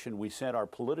nomination, we sent our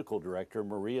political director,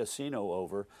 Maria Sino,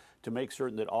 over to make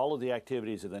certain that all of the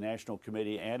activities of the National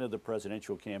Committee and of the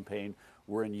presidential campaign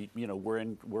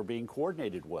were being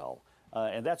coordinated well.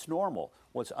 And that's normal.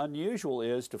 What's unusual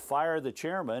is to fire the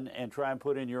chairman and try and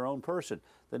put in your own person.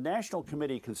 The National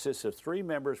Committee consists of 3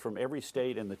 members from every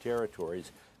state and the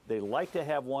territories. They like to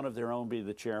have one of their own be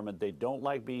the chairman. They don't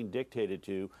like being dictated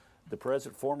to. The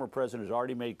former president has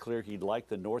already made clear he'd like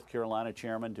the North Carolina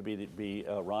chairman to be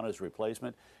Rana's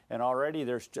replacement. And already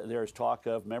there's talk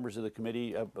of members of the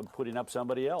committee putting up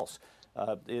somebody else.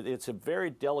 It's a very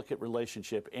delicate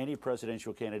relationship any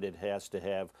presidential candidate has to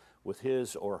have with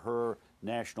his or her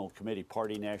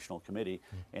party national committee,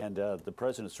 and the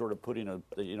president's sort of putting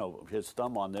his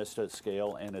thumb on this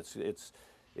scale, and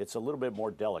it's a little bit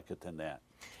more delicate than that.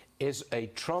 Is a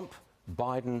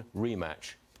Trump-Biden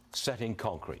rematch set in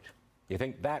concrete? You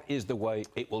think that is the way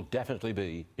it will definitely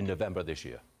be in November this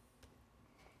year?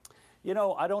 You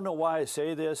know, I don't know why I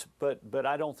say this, but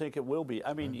I don't think it will be.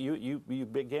 I mean, you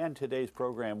began today's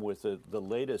program with the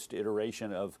latest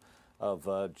iteration of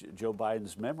Joe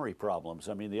Biden's memory problems.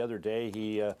 I mean, the other day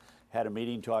he had a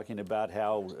meeting talking about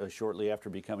how shortly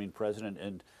after becoming president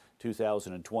in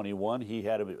 2021, he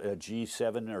had a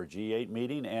G7 or G8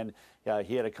 meeting, and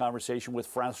he had a conversation with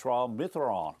Francois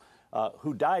Mitterrand,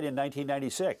 who died in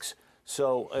 1996.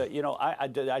 So, you know, I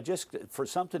just, for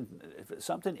something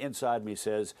inside me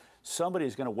says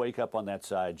somebody's going to wake up on that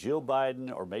side, Jill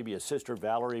Biden or maybe a sister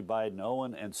Valerie Biden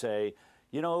Owen, and say,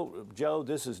 you know, Joe,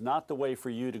 this is not the way for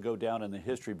you to go down in the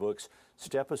history books.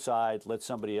 Step aside, let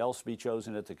somebody else be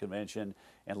chosen at the convention,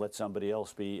 and let somebody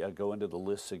else go into the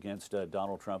lists against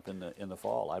Donald Trump in the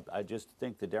fall. I just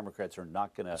think the Democrats are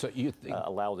not going to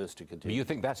allow this to continue. You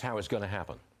think that's how it's going to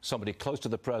happen? Somebody close to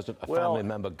the president, a family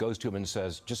member, goes to him and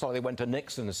says, just like they went to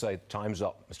Nixon and say, time's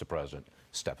up, Mr. President,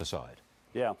 step aside.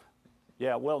 Yeah.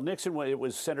 Yeah, well, Nixon, it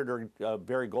was Senator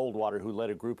Barry Goldwater who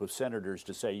led a group of senators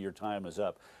to say your time is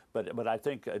up. But I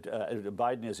think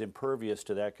Biden is impervious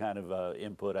to that kind of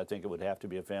input. I think it would have to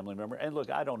be a family member. And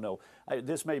look, I don't know.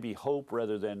 This may be hope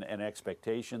rather than an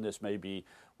expectation. This may be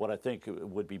what I think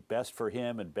would be best for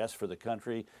him and best for the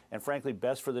country and, frankly,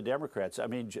 best for the Democrats. I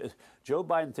mean, Joe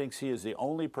Biden thinks he is the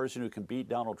only person who can beat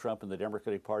Donald Trump in the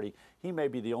Democratic Party. He may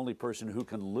be the only person who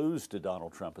can lose to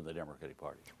Donald Trump in the Democratic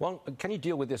Party. Well, can you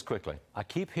deal with this quickly? I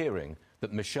keep hearing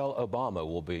that Michelle Obama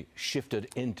will be shifted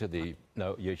into the...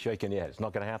 No, you're shaking your head. It's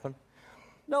not going to happen?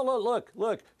 No,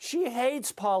 look. She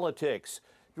hates politics.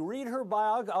 read her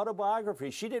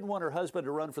autobiography. She didn't want her husband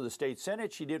to run for the state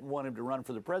senate. She didn't want him to run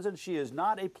for the president. She is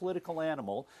not a political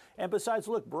animal. And besides,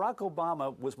 look, Barack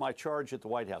Obama was my charge at the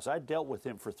White House. I dealt with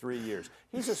him for 3 years.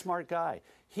 He's a smart guy.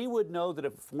 He would know that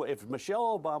if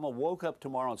Michelle Obama woke up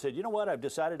tomorrow and said, you know what, I've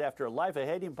decided after a life of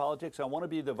hating politics, I want to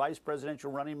be the vice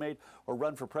presidential running mate or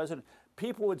run for president,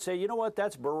 people would say, you know what,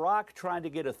 that's Barack trying to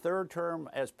get a third term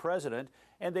as president,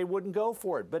 and they wouldn't go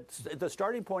for it. But the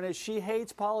starting point is she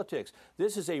hates politics.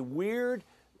 This is a weird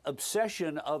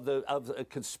obsession of a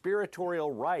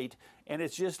conspiratorial right, and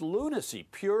it's just lunacy,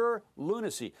 pure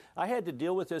lunacy. I had to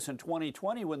deal with this in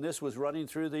 2020 when this was running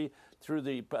through the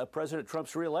President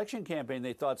Trump's reelection campaign.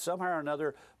 They thought somehow or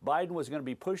another Biden was going to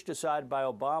be pushed aside by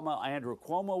Obama. Andrew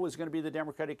Cuomo was going to be the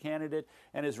Democratic candidate,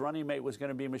 and his running mate was going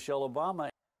to be Michelle Obama.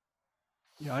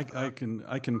 Yeah, I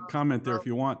can comment there if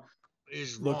you want.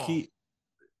 Is Look, wrong.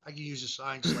 I can use a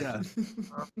sign like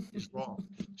is wrong.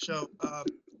 So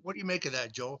what do you make of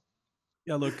that, Joel?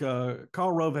 Yeah, look,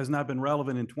 Karl Rove has not been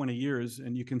relevant in 20 years,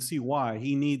 and you can see why.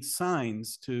 He needs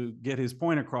signs to get his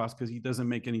point across because he doesn't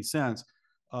make any sense.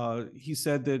 He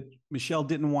said that Michelle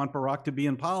didn't want Barack to be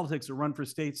in politics or run for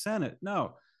state senate.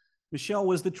 No, Michelle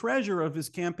was the treasurer of his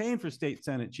campaign for state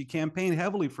senate. She campaigned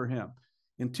heavily for him.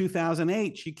 In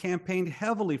 2008, she campaigned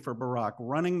heavily for Barack,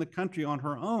 running the country on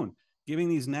her own, giving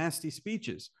these nasty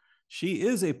speeches. She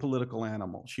is a political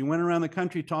animal. She went around the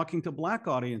country talking to Black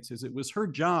audiences. It was her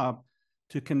job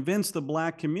to convince the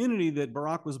Black community that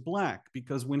Barack was Black,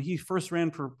 because when he first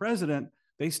ran for president,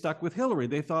 they stuck with Hillary.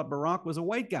 They thought Barack was a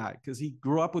white guy because he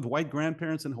grew up with white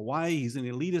grandparents in Hawaii. He's an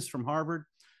elitist from Harvard.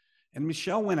 And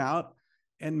Michelle went out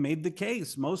and made the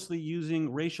case, mostly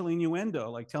using racial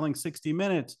innuendo, like telling 60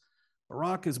 Minutes,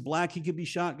 Barack is Black, he could be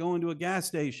shot going to a gas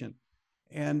station.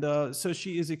 And so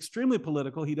she is extremely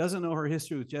political. He doesn't know her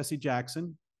history with Jesse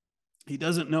Jackson. He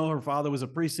doesn't know her father was a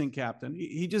precinct captain.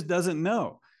 He just doesn't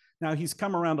know. Now, he's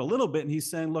come around a little bit and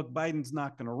he's saying, look, Biden's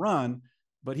not going to run,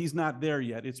 but he's not there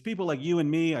yet. It's people like you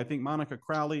and me, I think Monica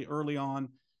Crowley early on,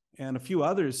 and a few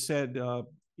others said,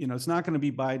 it's not going to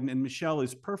be Biden. And Michelle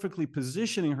is perfectly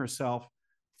positioning herself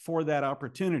for that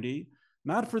opportunity,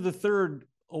 not for the third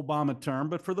Obama term,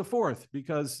 but for the fourth,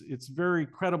 because it's very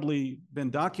credibly been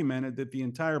documented that the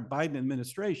entire Biden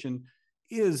administration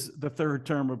is the third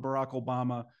term of Barack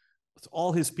Obama. It's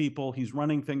all his people. He's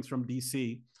running things from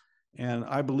DC. And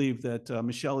I believe that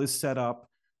Michelle is set up,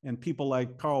 and people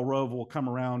like Karl Rove will come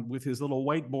around with his little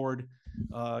whiteboard,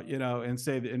 and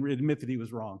say that, and admit that he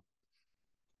was wrong.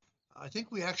 I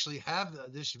think we actually have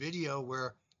this video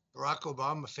where Barack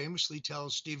Obama famously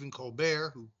tells Stephen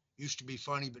Colbert, who used to be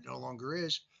funny but no longer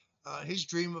is, his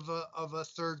dream of a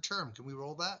third term. Can we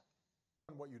roll that?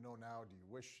 What you know now, do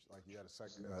you wish like you had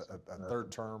a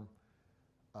third term?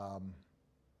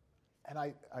 And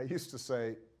I used to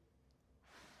say,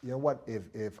 you know what,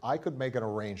 if I could make an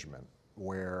arrangement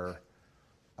where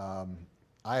I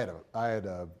had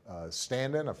a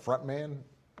stand-in, a front man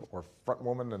or front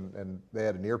woman, and they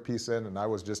had an earpiece in, and I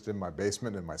was just in my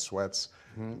basement in my sweats,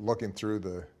 looking through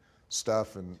the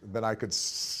stuff, and then I could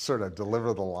sort of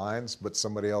deliver the lines, but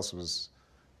somebody else was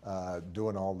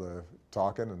doing all the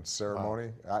talking and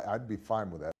ceremony. Wow. I'd be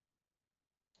fine with that.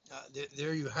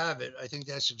 There you have it. I think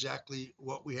that's exactly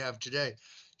what we have today.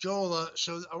 Joel,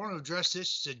 so I want to address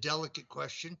this. It's a delicate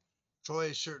question. Troy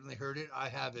has certainly heard it. I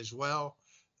have as well.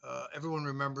 Everyone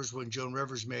remembers when Joan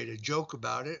Rivers made a joke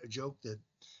about it, a joke that,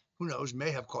 who knows,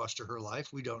 may have cost her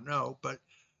life. We don't know. But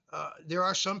there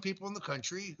are some people in the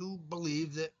country who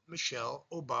believe that Michelle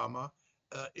Obama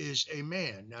is a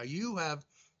man. Now, you have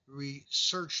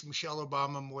researched Michelle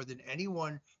Obama more than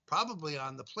anyone probably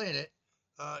on the planet.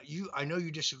 I know you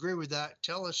disagree with that.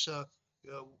 Tell us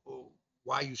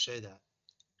why you say that.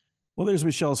 Well, there's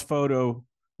Michelle's photo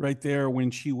right there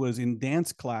when she was in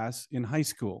dance class in high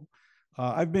school.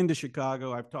 I've been to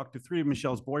Chicago. I've talked to 3 of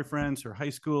Michelle's boyfriends, her high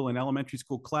school and elementary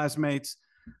school classmates,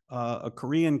 a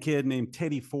Korean kid named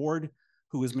Teddy Ford,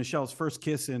 who was Michelle's first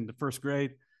kiss in the first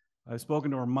grade. I've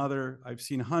spoken to her mother. I've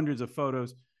seen hundreds of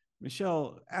photos.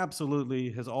 Michelle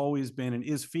absolutely has always been and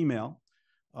is female.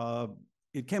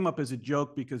 It came up as a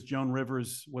joke because Joan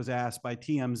Rivers was asked by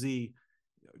TMZ,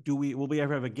 will we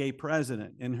ever have a gay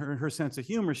president? And her sense of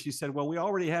humor, she said, well, we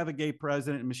already have a gay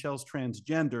president and Michelle's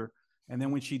transgender. And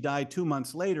then when she died 2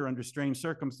 months later under strange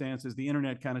circumstances, the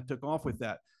internet kind of took off with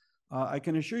that. I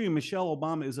can assure you Michelle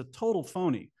Obama is a total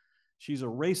phony. She's a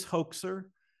race hoaxer.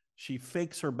 She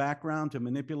fakes her background to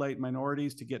manipulate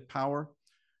minorities to get power.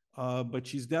 But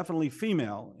she's definitely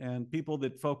female, and people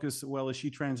that focus, well, is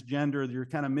she transgender? You're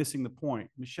kind of missing the point.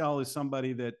 Michelle is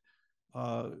somebody that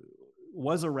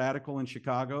was a radical in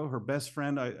Chicago. Her best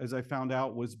friend, as I found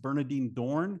out, was Bernadine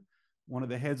Dorn, one of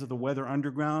the heads of the Weather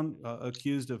Underground,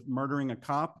 accused of murdering a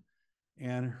cop.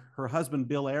 And her husband,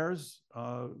 Bill Ayers,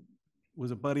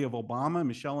 was a buddy of Obama.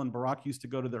 Michelle and Barack used to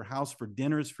go to their house for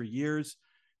dinners for years.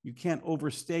 You can't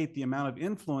overstate the amount of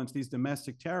influence these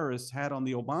domestic terrorists had on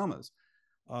the Obamas.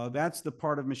 That's the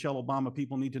part of Michelle Obama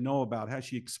people need to know about, how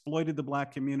she exploited the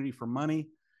Black community for money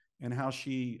and how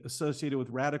she associated with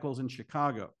radicals in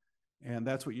Chicago. And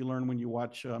that's what you learn when you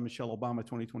watch Michelle Obama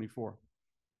 2024.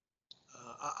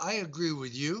 I agree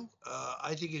with you.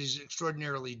 I think it is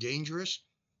extraordinarily dangerous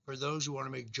for those who want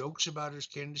to make jokes about her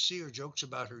candidacy or jokes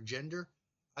about her gender.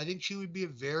 I think she would be a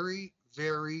very,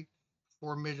 very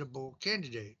formidable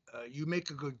candidate. You make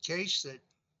a good case that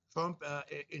Trump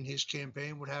in his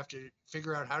campaign would have to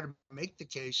figure out how to make the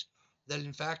case that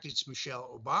in fact it's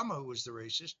Michelle Obama who is the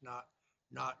racist,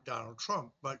 not Donald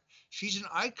Trump. But she's an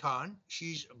icon.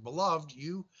 She's beloved.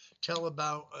 You tell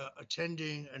about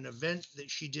attending an event that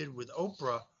she did with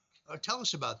Oprah. Tell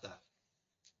us about that.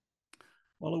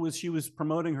 Well, she was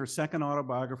promoting her second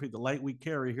autobiography, The Light We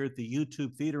Carry, here at the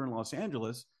YouTube Theater in Los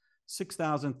Angeles,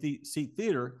 6,000 seat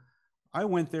theater. I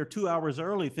went there 2 hours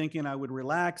early thinking I would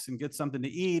relax and get something to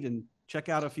eat and check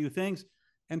out a few things.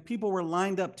 And people were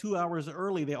lined up 2 hours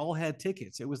early. They all had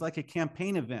tickets. It was like a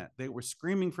campaign event. They were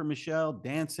screaming for Michelle,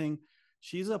 dancing.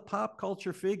 She's a pop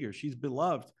culture figure. She's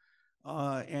beloved.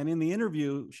 And in the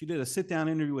interview, she did a sit-down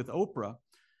interview with Oprah,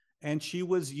 and she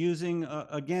was using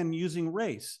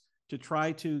race to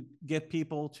try to get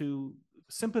people to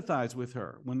sympathize with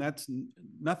her when that's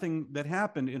nothing that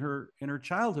happened in her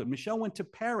childhood. Michelle went to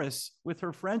Paris with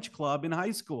her French club in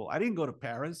high school. I didn't go to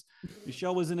Paris.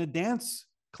 Michelle was in a dance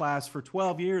class for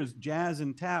 12 years, jazz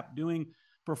and tap, doing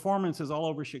performances all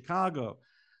over Chicago.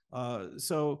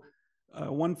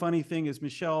 One funny thing is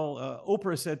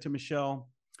Oprah said to Michelle,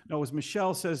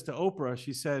 Michelle says to Oprah,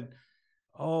 she said,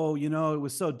 "Oh, it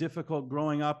was so difficult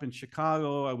growing up in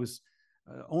Chicago. I was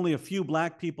only a few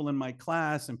Black people in my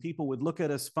class, and people would look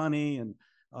at us funny, and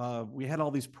we had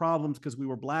all these problems because we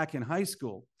were Black in high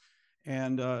school."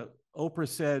 And Oprah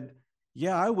said,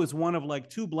 "Yeah, I was one of like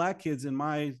 2 Black kids in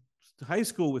my high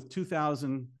school with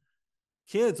 2,000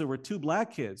 kids. There were 2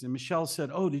 Black kids." And Michelle said,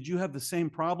 "Oh, did you have the same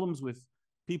problems with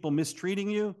people mistreating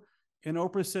you?" And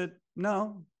Oprah said,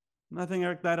 "No, nothing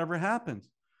like that ever happened."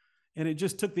 And it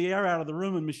just took the air out of the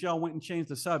room, and Michelle went and changed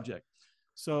the subject.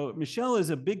 So Michelle is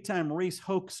a big-time race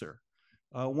hoaxer.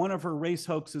 One of her race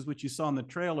hoaxes, which you saw in the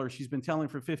trailer, she's been telling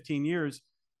for 15 years.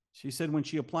 She said when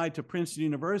she applied to Princeton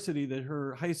University that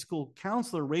her high school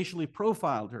counselor racially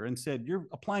profiled her and said, "You're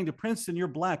applying to Princeton, you're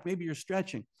Black, maybe you're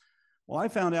stretching." Well, I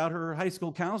found out her high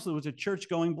school counselor was a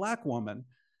church-going Black woman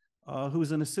who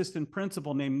was an assistant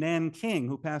principal named Nan King,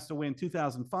 who passed away in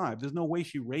 2005. There's no way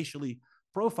she racially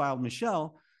profiled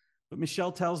Michelle. But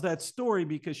Michelle tells that story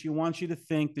because she wants you to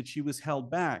think that she was held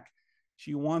back.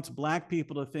 She wants Black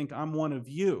people to think I'm one of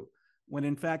you, when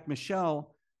in fact,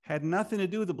 Michelle had nothing to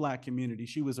do with the Black community.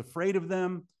 She was afraid of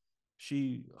them.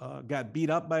 She got beat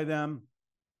up by them,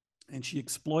 and she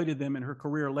exploited them in her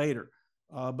career later.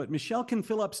 But Michelle can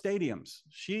fill up stadiums.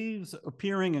 She's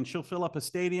appearing and she'll fill up a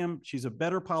stadium. She's a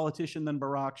better politician than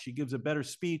Barack. She gives a better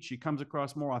speech. She comes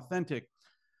across more authentic,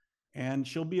 and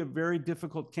she'll be a very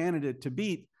difficult candidate to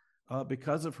beat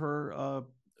because of her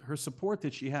support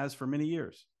that she has for many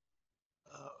years.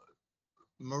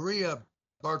 Maria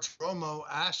Bartiromo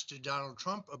asked Donald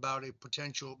Trump about a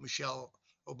potential Michelle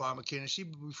Obama candidacy.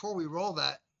 But before we roll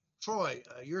that, Troy,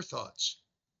 your thoughts?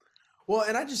 Well,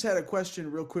 and I just had a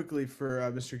question real quickly for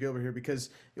Mr. Gilbert here, because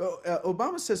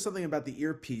Obama says something about the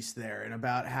earpiece there and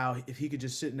about how if he could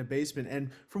just sit in a basement.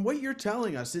 And from what you're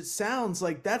telling us, it sounds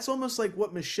like that's almost like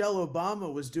what Michelle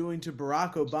Obama was doing to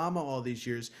Barack Obama all these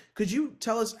years. Could you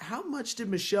tell us how much did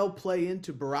Michelle play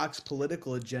into Barack's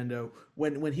political agenda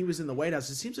when he was in the White House?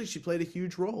 It seems like she played a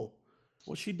huge role.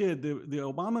 Well, she did. The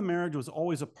Obama marriage was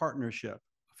always a partnership,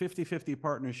 a 50-50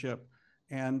 partnership.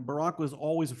 And Barack was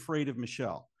always afraid of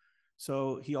Michelle.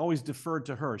 So he always deferred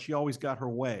to her. She always got her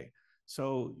way.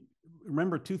 So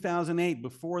remember 2008,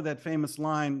 before that famous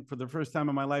line, "For the first time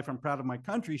in my life, I'm proud of my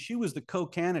country," she was the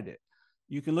co-candidate.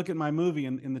 You can look at my movie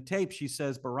in the tape. She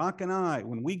says, "Barack and I,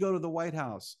 when we go to the White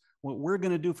House, what we're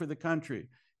going to do for the country,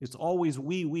 it's always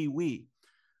we.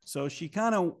 So she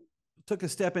kind of took a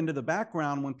step into the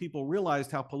background when people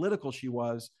realized how political she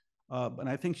was. And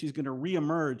I think she's going to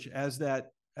reemerge as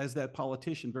that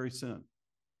politician very soon.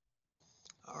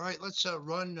 All right, let's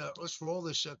roll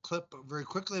this clip very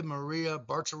quickly. Maria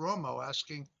Bartiromo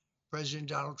asking President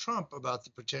Donald Trump about the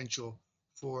potential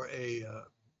for a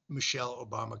Michelle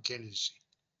Obama candidacy.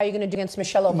 How are you going to do against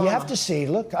Michelle Obama? You have to see.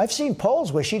 Look, I've seen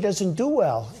polls where she doesn't do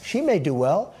well. She may do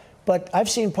well, but I've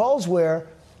seen polls where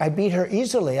I beat her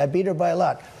easily. I beat her by a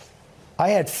lot. I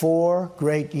had 4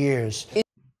 great years.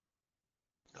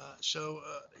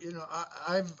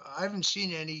 I haven't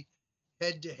seen any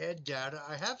head-to-head data.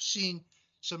 I have seen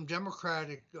some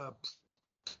Democratic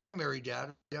primary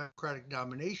data, Democratic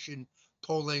nomination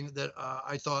polling that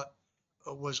I thought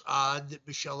was odd that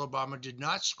Michelle Obama did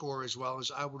not score as well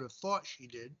as I would have thought she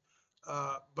did.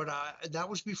 But that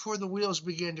was before the wheels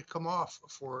began to come off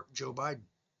for Joe Biden.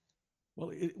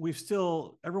 Well,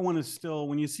 everyone is still,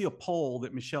 when you see a poll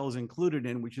that Michelle is included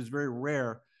in, which is very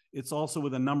rare, it's also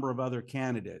with a number of other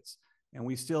candidates. And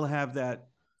we still have that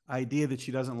idea that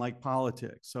she doesn't like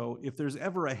politics. So if there's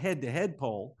ever a head-to-head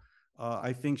poll,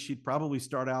 I think she'd probably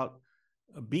start out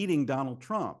beating Donald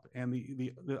Trump. And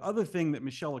the other thing that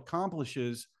Michelle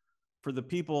accomplishes for the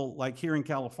people like here in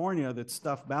California that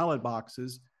stuff ballot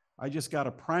boxes, I just got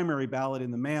a primary ballot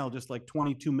in the mail, just like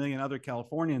 22 million other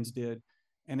Californians did.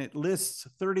 And it lists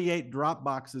 38 drop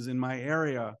boxes in my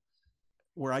area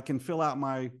where I can fill out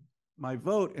my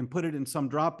vote and put it in some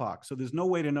drop box. So there's no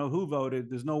way to know who voted.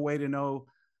 There's no way to know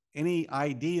any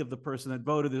ID of the person that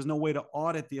voted. There's no way to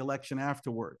audit the election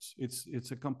afterwards.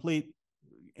 It's a complete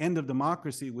end of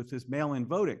democracy with this mail-in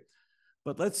voting.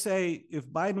 But let's say if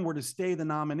Biden were to stay the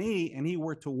nominee and he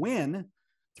were to win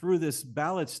through this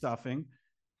ballot stuffing,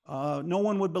 no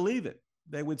one would believe it.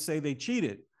 They would say they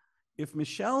cheated. If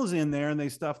Michelle's in there and they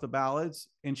stuff the ballots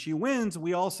and she wins,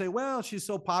 we all say, well, she's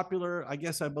so popular, I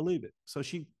guess I believe it. So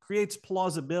she creates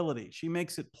plausibility. She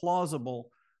makes it plausible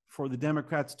for the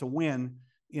Democrats to win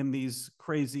in these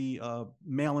crazy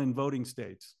mail-in voting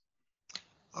states.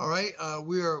 All right,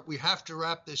 we have to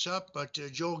wrap this up, but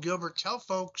Joel Gilbert, tell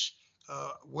folks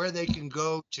where they can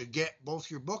go to get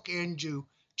both your book and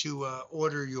to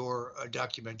order your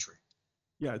documentary.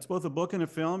 Yeah, it's both a book and a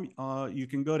film. You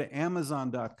can go to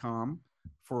Amazon.com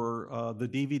for the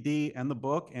DVD and the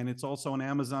book, and it's also on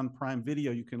Amazon Prime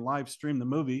Video. You can live stream the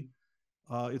movie.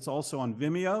 It's also on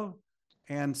Vimeo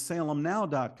and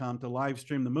SalemNow.com to live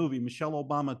stream the movie.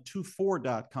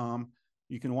 MichelleObama24.com.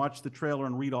 You can watch the trailer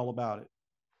and read all about it.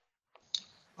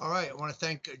 All right, I want to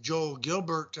thank Joel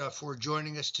Gilbert for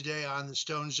joining us today on the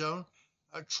Stone Zone.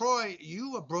 Troy,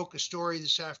 you broke a story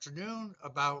this afternoon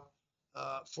about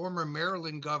former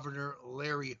Maryland Governor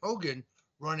Larry Hogan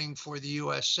running for the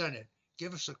U.S. Senate.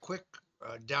 Give us a quick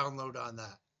download on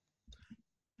that.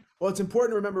 Well, it's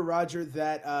important to remember, Roger,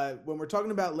 that when we're talking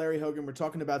about Larry Hogan, we're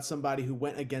talking about somebody who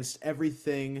went against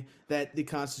everything that the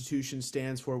Constitution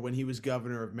stands for when he was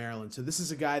governor of Maryland. So this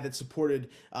is a guy that supported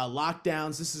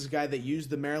lockdowns. This is a guy that used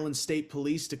the Maryland State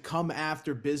Police to come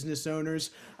after business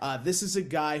owners. This is a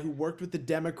guy who worked with the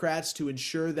Democrats to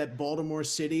ensure that Baltimore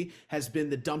City has been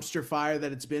the dumpster fire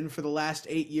that it's been for the last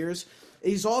 8 years.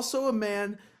 He's also a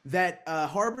man that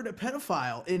harbored a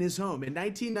pedophile in his home. In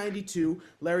 1992,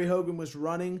 Larry Hogan was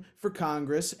running for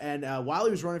Congress, and while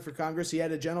he was running for Congress, he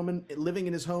had a gentleman living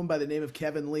in his home by the name of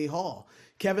Kevin Lee Hall.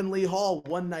 Kevin Lee Hall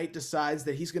one night decides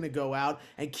that he's going to go out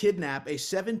and kidnap a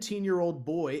 17-year-old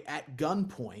boy at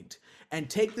gunpoint and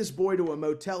take this boy to a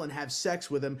motel and have sex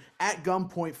with him at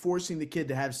gunpoint, forcing the kid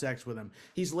to have sex with him.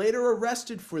 He's later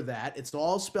arrested for that. It's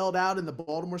all spelled out in the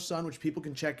Baltimore Sun, which people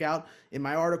can check out in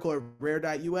my article at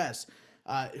rare.us.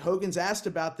 Hogan's asked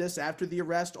about this after the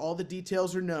arrest. All the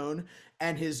details are known,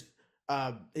 and his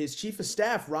chief of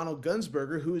staff, Ronald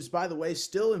Gunsberger, who is, by the way,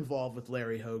 still involved with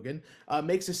Larry Hogan,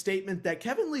 makes a statement that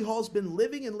Kevin Lee Hall's been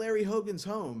living in Larry Hogan's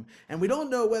home, and we don't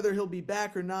know whether he'll be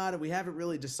back or not, and we haven't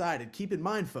really decided. Keep in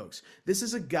mind, folks, this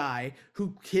is a guy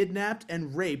who kidnapped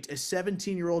and raped a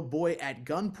 17-year-old boy at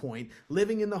gunpoint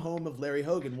living in the home of Larry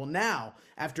Hogan. Well, now,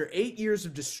 after 8 years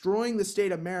of destroying the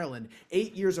state of Maryland,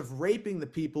 8 years of raping the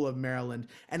people of Maryland,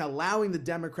 and allowing the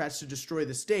Democrats to destroy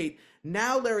the state,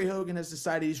 now Larry Hogan has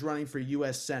decided he's running for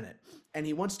U.S. Senate, and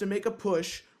he wants to make a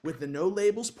push with the No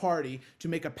Labels Party to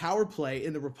make a power play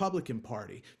in the Republican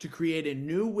Party, to create a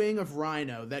new wing of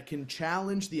Rhino that can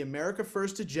challenge the America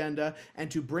First agenda and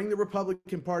to bring the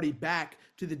Republican Party back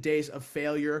to the days of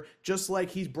failure, just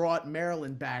like he's brought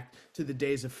Maryland back to the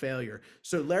days of failure.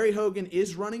 So Larry Hogan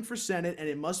is running for Senate, and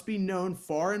it must be known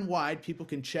far and wide, people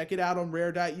can check it out on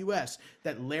rare.us,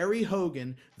 that Larry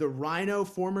Hogan, the Rhino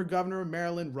former governor of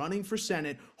Maryland running for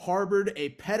Senate, harbored a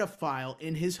pedophile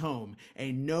in his home,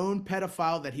 a known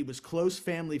pedophile that he was close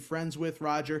family friends with,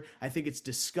 Roger. I think it's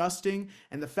disgusting.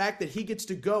 And the fact that he gets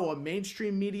to go on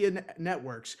mainstream media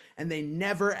networks and they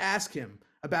never ask him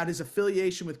about his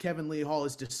affiliation with Kevin Lee Hall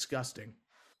is disgusting.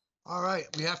 All right,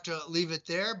 we have to leave it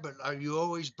there, but you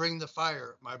always bring the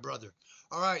fire, my brother.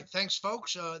 All right, thanks,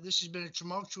 folks. This has been a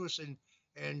tumultuous and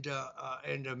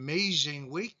amazing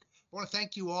week. I want to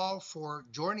thank you all for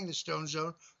joining the Stone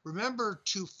Zone. Remember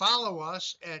to follow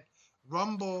us at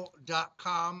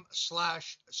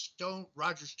rumble.com/Stone,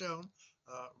 Roger Stone,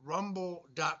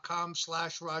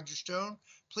 rumble.com/Roger Stone.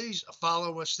 Please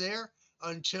follow us there.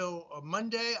 Until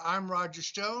Monday, I'm Roger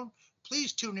Stone.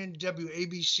 Please tune in to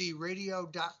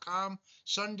WABCRadio.com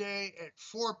Sunday at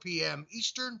 4 p.m.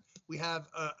 Eastern. We have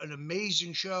an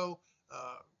amazing show.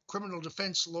 Criminal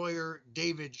defense lawyer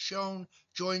David Schoen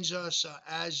joins us,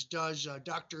 as does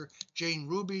Dr. Jane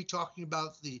Ruby, talking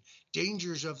about the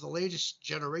dangers of the latest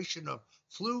generation of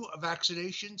flu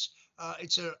vaccinations.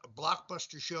 It's a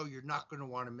blockbuster show. You're not going to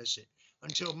want to miss it.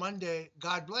 Until Monday,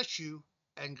 God bless you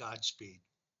and Godspeed.